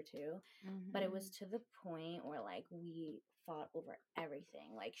bipolar too. Mm-hmm. But it was to the point where like we fought over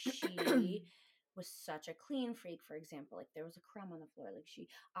everything. Like she was such a clean freak, for example. Like there was a crumb on the floor. Like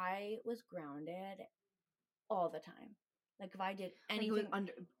I was grounded all the time. Like if I did anything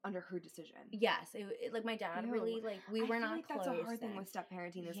under her decision. Yes, it like my dad really like we were not close. That's a hard thing with step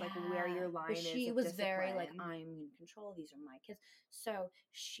parenting is like where your line is. She was very like I'm in control. These are my kids.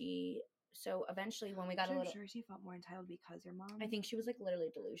 So eventually when we got a little, I'm sure she felt more entitled because your mom. I think she was like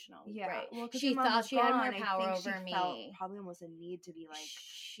literally delusional. Yeah, right. Well, she thought she had more power over me. Felt probably almost a need to be like,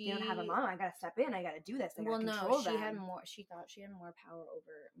 you don't have a mom. I gotta step in. I gotta do this. I gotta control them. She thought she had more power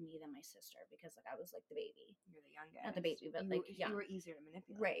over me than my sister because like I was like the baby. You're the youngest. Not the baby, but like young. You were easier to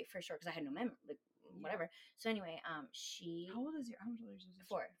manipulate. Right, for sure, because I had no memory, like whatever. So anyway, How much older is your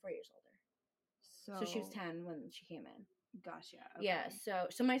sister? 4 years older. So she was 10 when she came in. Gosh, yeah. Okay. Yeah,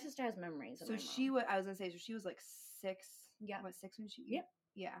 so my sister has memories. So she was. I was gonna say. So she was like 6. Yeah. What, 6 when she? Yep.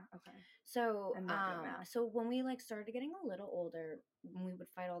 Yeah. Okay. So so when we like started getting a little older, when we would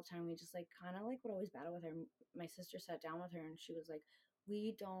fight all the time, we just like kind of like would always battle with her. My sister sat down with her and she was like,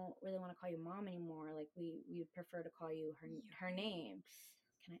 "We don't really want to call you mom anymore. Like we would prefer to call you her name."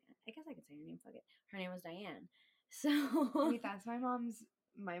 I guess I could say her name. Fuck it. Her name was Diane. So wait, that's my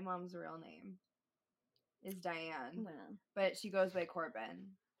mom's real name. Is Diane. Well, but she goes by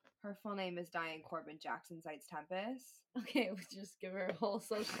Corbin. Her full name is Diane Corbin Jackson Sites Tempest. Okay, we'll just give her a whole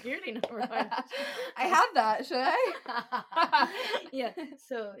social security number. I have that, should I? Yeah.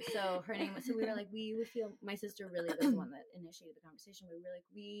 So her name. So we were like, we would feel. My sister really was the one that initiated the conversation. We were like,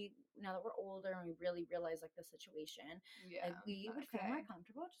 now that we're older and we really realize like the situation, like we would feel more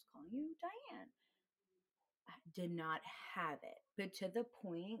comfortable just calling you Diane. I did not have it, but to the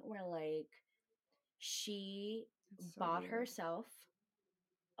point where like she bought herself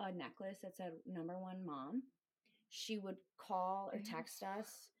a necklace that said #1 mom. She would call or text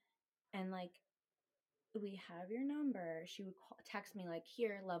us and like, we have your number. She would text me like,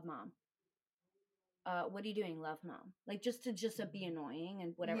 here, love mom. What are you doing? Love mom. Like just to be annoying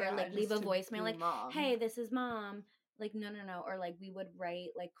and whatever. Yeah, like leave a voicemail like, mom. Hey, this is mom. Like no. Or like we would write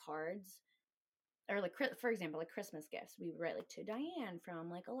like cards. Or like, for example, like Christmas gifts. We would write like to Diane from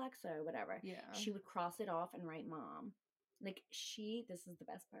like Alexa or whatever. Yeah. She would cross it off and write mom. Like this is the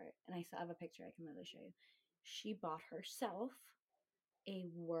best part. And I still have a picture I can literally show you. She bought herself a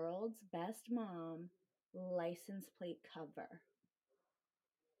World's Best Mom license plate cover.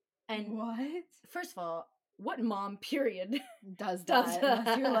 And what? First of all, what mom period does that?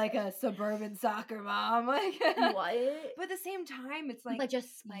 Unless you're like a suburban soccer mom. Like what? But at the same time, it's like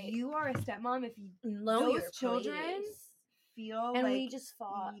just you are a stepmom if you know those children place. feel and like we just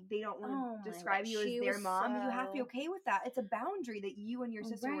fought. they don't want to describe you as their mom, you have to be okay with that. It's a boundary that you and your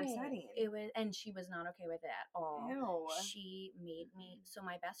sister were setting. It was, and she was not okay with it at all. Ew. She made me, so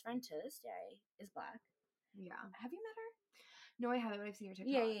my best friend to this day is Black. Yeah. Have you met her? No, I haven't. I've seen her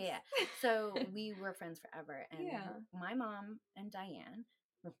TikToks. Yeah. So we were friends forever. And yeah. my mom and Diane,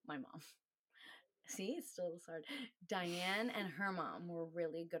 my mom, see, it's still hard. Diane and her mom were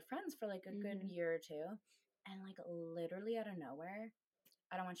really good friends for like a good year or two. And like literally out of nowhere,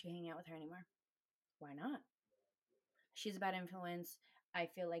 I don't want you hanging out with her anymore. Why not? She's a bad influence. I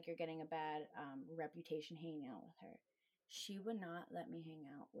feel like you're getting a bad reputation hanging out with her. She would not let me hang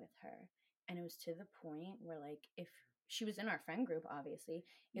out with her. And it was to the point where, like, if she was in our friend group, obviously,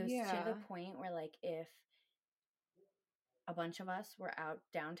 it was to the point where, like, if a bunch of us were out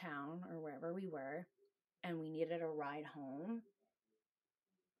downtown or wherever we were and we needed a ride home,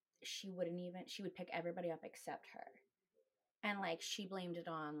 she would pick everybody up except her. And, like, she blamed it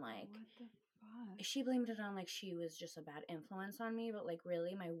on, like, what the fuck? She blamed it on, like, she was just a bad influence on me, but, like,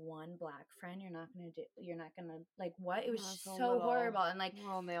 really, my one Black friend, you're not gonna, like, what? It was so horrible, and, like,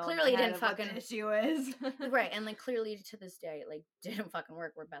 clearly didn't fucking, what the issue is. right, and, like, clearly to this day, like, didn't fucking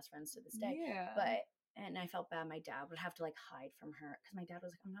work, we're best friends to this day, but, and I felt bad, my dad would have to, like, hide from her, because my dad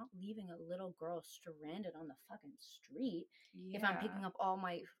was like, I'm not leaving a little girl stranded on the fucking street, if I'm picking up all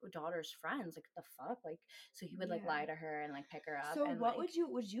my daughter's friends, like, the fuck, like, so he would, like, lie to her and, like, pick her up. So and, what like,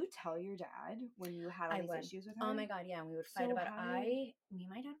 would you tell your dad when you had all these issues with her? Oh my god, yeah, and we would fight about me and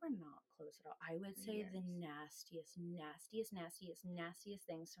my dad were not close at all. I would say the nastiest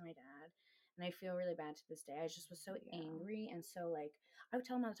things to my dad. And I feel really bad to this day. I just was so angry, and so, like, I would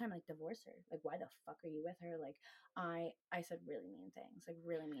tell him all the time, like, divorce her. Like, why the fuck are you with her? Like, I said really mean things. Like,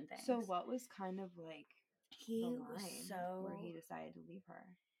 really mean things. So what was kind of like the line where he decided to leave her?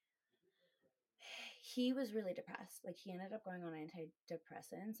 He was really depressed. Like, he ended up going on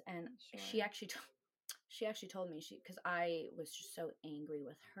antidepressants, and she actually told me, because I was just so angry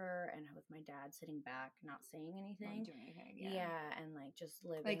with her and with my dad sitting back, not saying anything. Not doing anything, yeah, and, like, just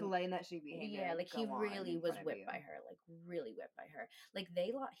living. Like, letting that shitty behavior Yeah, like, he really was whipped by her. Like, really whipped by her. Like,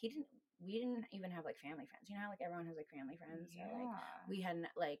 we didn't even have, like, family friends. You know how, like, everyone has, like, family friends? Yeah. Or, like, we hadn't,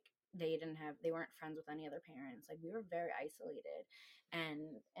 like, they weren't friends with any other parents. Like, we were very isolated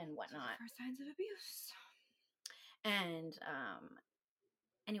and whatnot. First signs of abuse. And,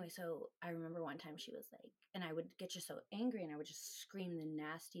 anyway, so I remember one time she was like, and I would get just so angry, and I would just scream the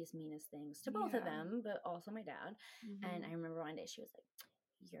nastiest, meanest things to both of them, but also my dad. And I remember one day she was like,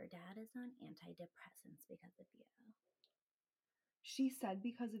 your dad is on antidepressants because of you. She said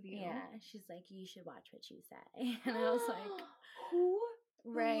because of you? Yeah, she's like, you should watch what you say. And I was like, who?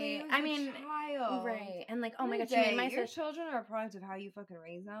 Right. I mean, child. Right. And, like, oh my god, she made my your children are a product of how you fucking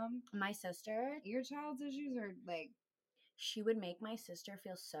raise them. My sister, your child's issues are, like, she would make my sister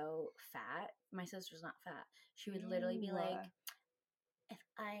feel so fat. My sister's not fat. She would literally be like, if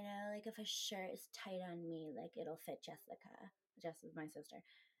I know, like, if a shirt is tight on me, like, it'll fit Jessica. Jessica's my sister.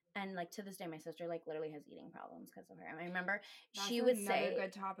 And, like, to this day, my sister, like, literally has eating problems because of her. I remember she would say, another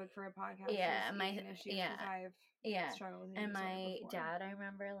good topic for a podcast. Yeah, I've struggled with and my dad, I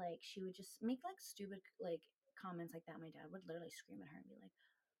remember, like, she would just make, like, stupid, like, comments like that. My dad would literally scream at her and be like,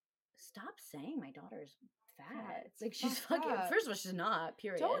 stop saying my daughter's fat. Like, she's fucking up. First of all, she's not,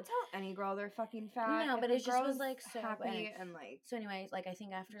 period. Don't tell any girl they're fucking fat. No, but it just was, like, so happy and, like, so anyway, like, I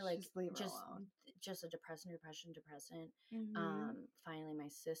think after, like, just leave her alone. Just a depressant, finally my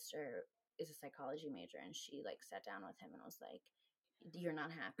sister is a psychology major, and she, like, sat down with him and was like, you're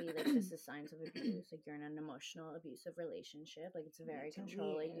not happy, like, this is signs of abuse, like, you're in an emotional abusive relationship, like, it's very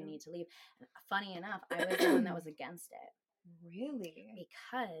controlling, you need to leave. And funny enough, I was the one that was against it. Really?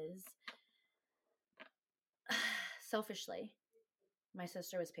 Because selfishly, my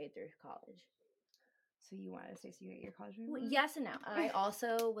sister was paid through college. So you wanted to stay so you get your college degree? Well, yes and no. I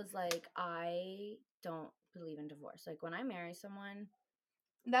also was like, I don't believe in divorce. Like, when I marry someone,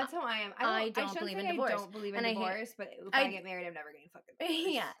 that's how I am. I don't believe in divorce. I don't believe in divorce, but if I get married, I'm never getting fucking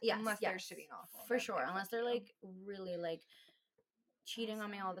divorced. Unless they're shitty and awful. For sure. Unless they're, like, really, like, cheating on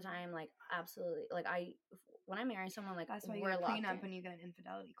me all the time. Like, absolutely. Like, when I marry someone, like, that's why you get a prenup and you get an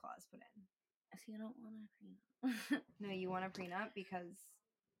infidelity clause put in. So you don't want a prenup. No, you want a prenup because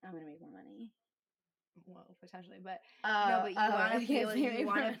I'm gonna make more money. Well, potentially, but no, but you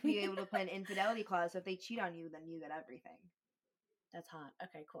want to be able to put an infidelity clause. So if they cheat on you, then you get everything. That's hot.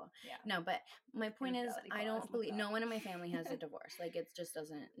 Okay, cool. Yeah. No, but my point is, I don't believe no one in my family has a divorce. Like, it just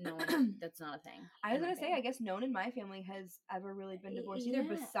doesn't. No one. That's not a thing. I was gonna say, I guess no one in my family has ever really been divorced either,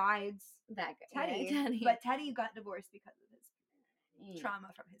 besides that Teddy. Teddy. But Teddy got divorced because of his.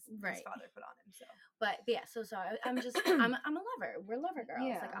 trauma from his father put on him. So, but yeah, so I'm just I'm a lover. We're lover girls.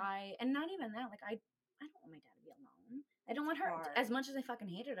 Yeah. Like and not even that. Like I don't want my dad to be alone. I don't want her as much as I fucking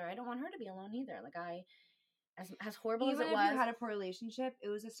hated her. I don't want her to be alone either. Like as horrible even as it was. Even if you had a poor relationship, it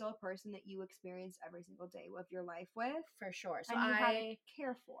was still a person that you experienced every single day of your life with. For sure. So and you had to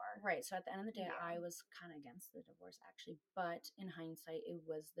care for. Right. So at the end of the day, I was kind of against the divorce, actually. But in hindsight, it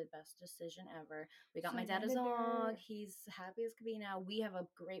was the best decision ever. We got my dad a dog. He's happy as could be now. We have a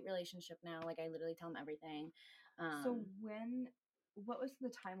great relationship now. Like, I literally tell him everything. So what was the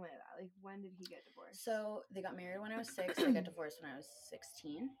timeline of that? Like, when did he get divorced? So they got married when I was 6. They got divorced when I was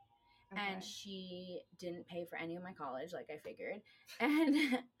 16. Okay. And she didn't pay for any of my college, like I figured.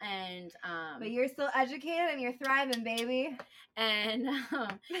 And but you're still educated and you're thriving, baby. And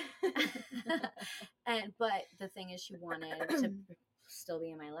but the thing is, she wanted to still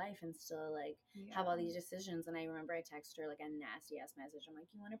be in my life and still like have all these decisions. And I remember I texted her like a nasty ass message. I'm like,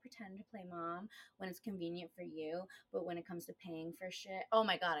 you want to pretend to play mom when it's convenient for you, but when it comes to paying for shit, oh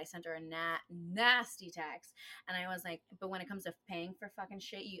my god, I sent her a nasty text. And I was like, but when it comes to paying for fucking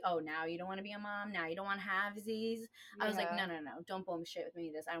shit, now you don't want to be a mom, now you don't want halvesies. I was like, no, don't bullshit with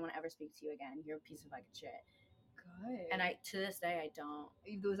me. I don't want to ever speak to you again. You're a piece of fucking shit. Good. And to this day, I don't.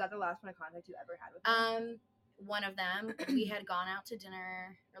 Was that the last point of contact you ever had with her? One of them, we had gone out to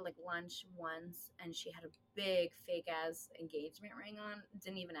dinner or like lunch once, and she had a big fake ass engagement ring on.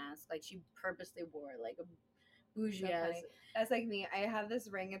 Didn't even ask. Like, she purposely wore like a bougie ass. That's like me. I have this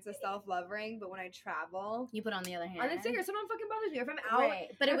ring. It's a self-love ring, but when I travel, you put on the other hand. On the finger, so don't fucking bother me. If I'm out, right.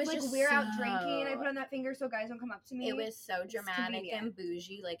 But it was like just we're out drinking, I put on that finger so guys don't come up to me. It was so dramatic and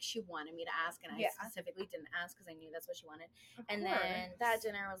bougie. Like, she wanted me to ask, and I specifically didn't ask because I knew that's what she wanted. Of course. Then that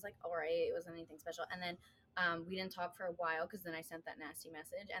dinner was like, all right, it wasn't anything special. And then we didn't talk for a while because then I sent that nasty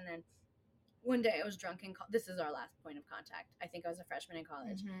message. And then one day I was drunk in this is our last point of contact. I think I was a freshman in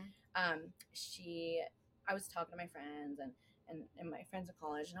college. Mm-hmm. I was talking to my friends and my friends in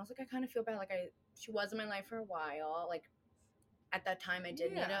college, and I was like, I kind of feel bad. Like, she was in my life for a while. Like, at that time I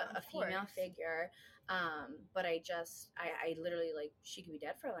did need a female figure. But I literally, like, she could be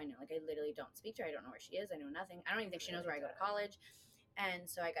dead for all I know. Like, I literally don't speak to her. I don't know where she is. I know nothing. I don't even think she knows where I go to college. And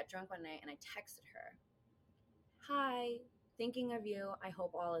so I got drunk one night and I texted her, hi, thinking of you. I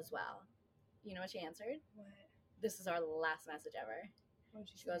hope all is well. You know what she answered? What? This is our last message ever. What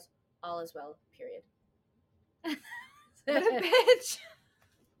did she goes, all is well, period. What a bitch.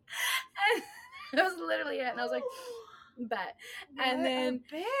 And that was literally it. And I was like, bet. What and then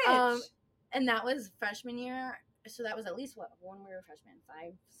a bitch. And that was freshman year. So that was at least when we were freshmen,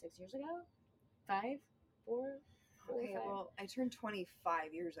 5-6 years ago? 5, 4? Okay, well, I turned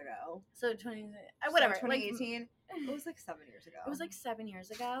 25 years ago. So whatever. 2018. It was like 7 years ago. It was like 7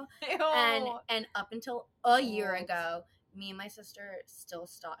 years ago. Ew. And up until a year ago, me and my sister still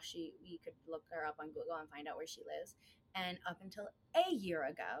we could look her up on Google and find out where she lives. And up until a year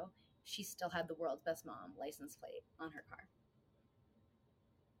ago, she still had the world's best mom license plate on her car.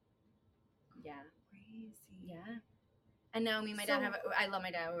 Yeah. Crazy. Yeah. And now me and my dad I love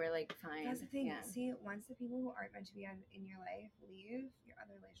my dad. We're like fine. That's the thing. Yeah. See, once the people who aren't meant to be in your life leave, your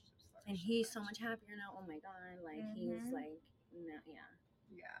other relationships flourish. And he's so much happier now. Oh my god. Like, he's like, no, yeah.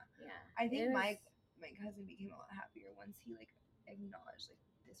 I think my cousin became a lot happier once he like acknowledged like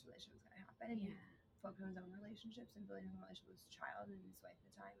this relationship was gonna happen, and he focused on his own relationships and building a relationship with his child and his wife at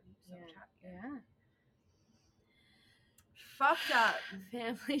the time, and he was so much happier. Yeah. Fucked up.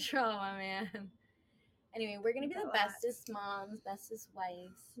 Family trauma, man. Anyway, we're gonna be the bestest moms, bestest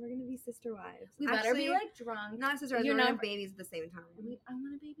wives. We're gonna be sister wives. We better be like drunk. Not sister wives. We're gonna have babies at the same time. I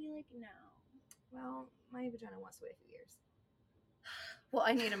want a baby like now. Well, my vagina wants to wait a few years. Well,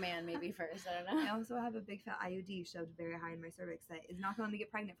 I need a man maybe first. I don't know. I also have a big fat IUD shoved very high in my cervix that is not going to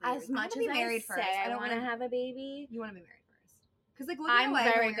get pregnant for years. As much as I say I don't want to have a baby. You want to be married first. Because like, I'm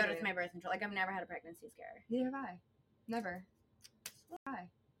very good with my birth control. Like, I've never had a pregnancy scare. Neither have I. Never.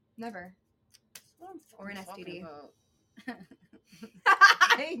 Never. Or an STD.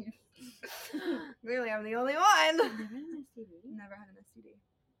 Really, I'm the only one. Never had an STD.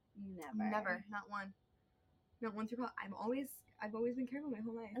 Never. Not one. Not one through college. I've always been careful my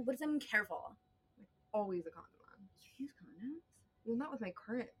whole life. What does that mean, careful? Like, always a condom on. You use condoms? Well, not with my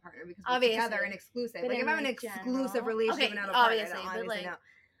current partner because we're together and exclusive. Like, if I'm in an exclusive relationship and not a partner, obviously no.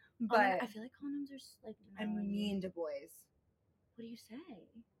 But I feel like condoms are like. I'm mean to boys. What do you say?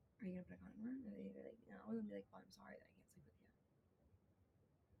 Are you gonna put a condom on? And they're like, no. And they'll be like, well, I'm sorry that I can't sleep with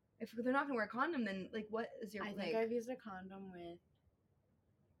you. If they're not gonna wear a condom, then like, what is your? I think I've used a condom with.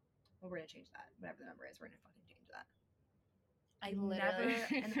 Well, we're gonna change that. Whatever the number is, we're gonna fucking change that. I literally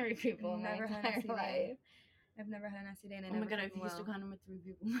 3 people in my entire life. I've never had a nasty day, and I oh never my god, I've fucking used a will. condom with 3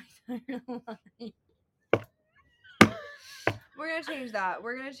 people my entire life. We're gonna change that.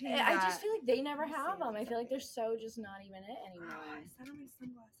 We're gonna change that. I just feel like they never have them. I feel like they're so just not even it anymore. I sat on my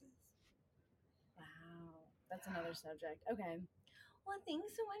sunglasses. Wow. That's another subject. Okay. Well,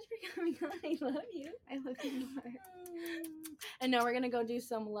 thanks so much for coming on. I love you. I love you more. And now we're going to go do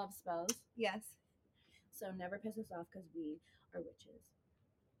some love spells. Yes. So never piss us off because we are witches.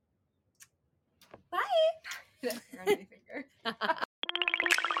 Bye. Hair on my finger.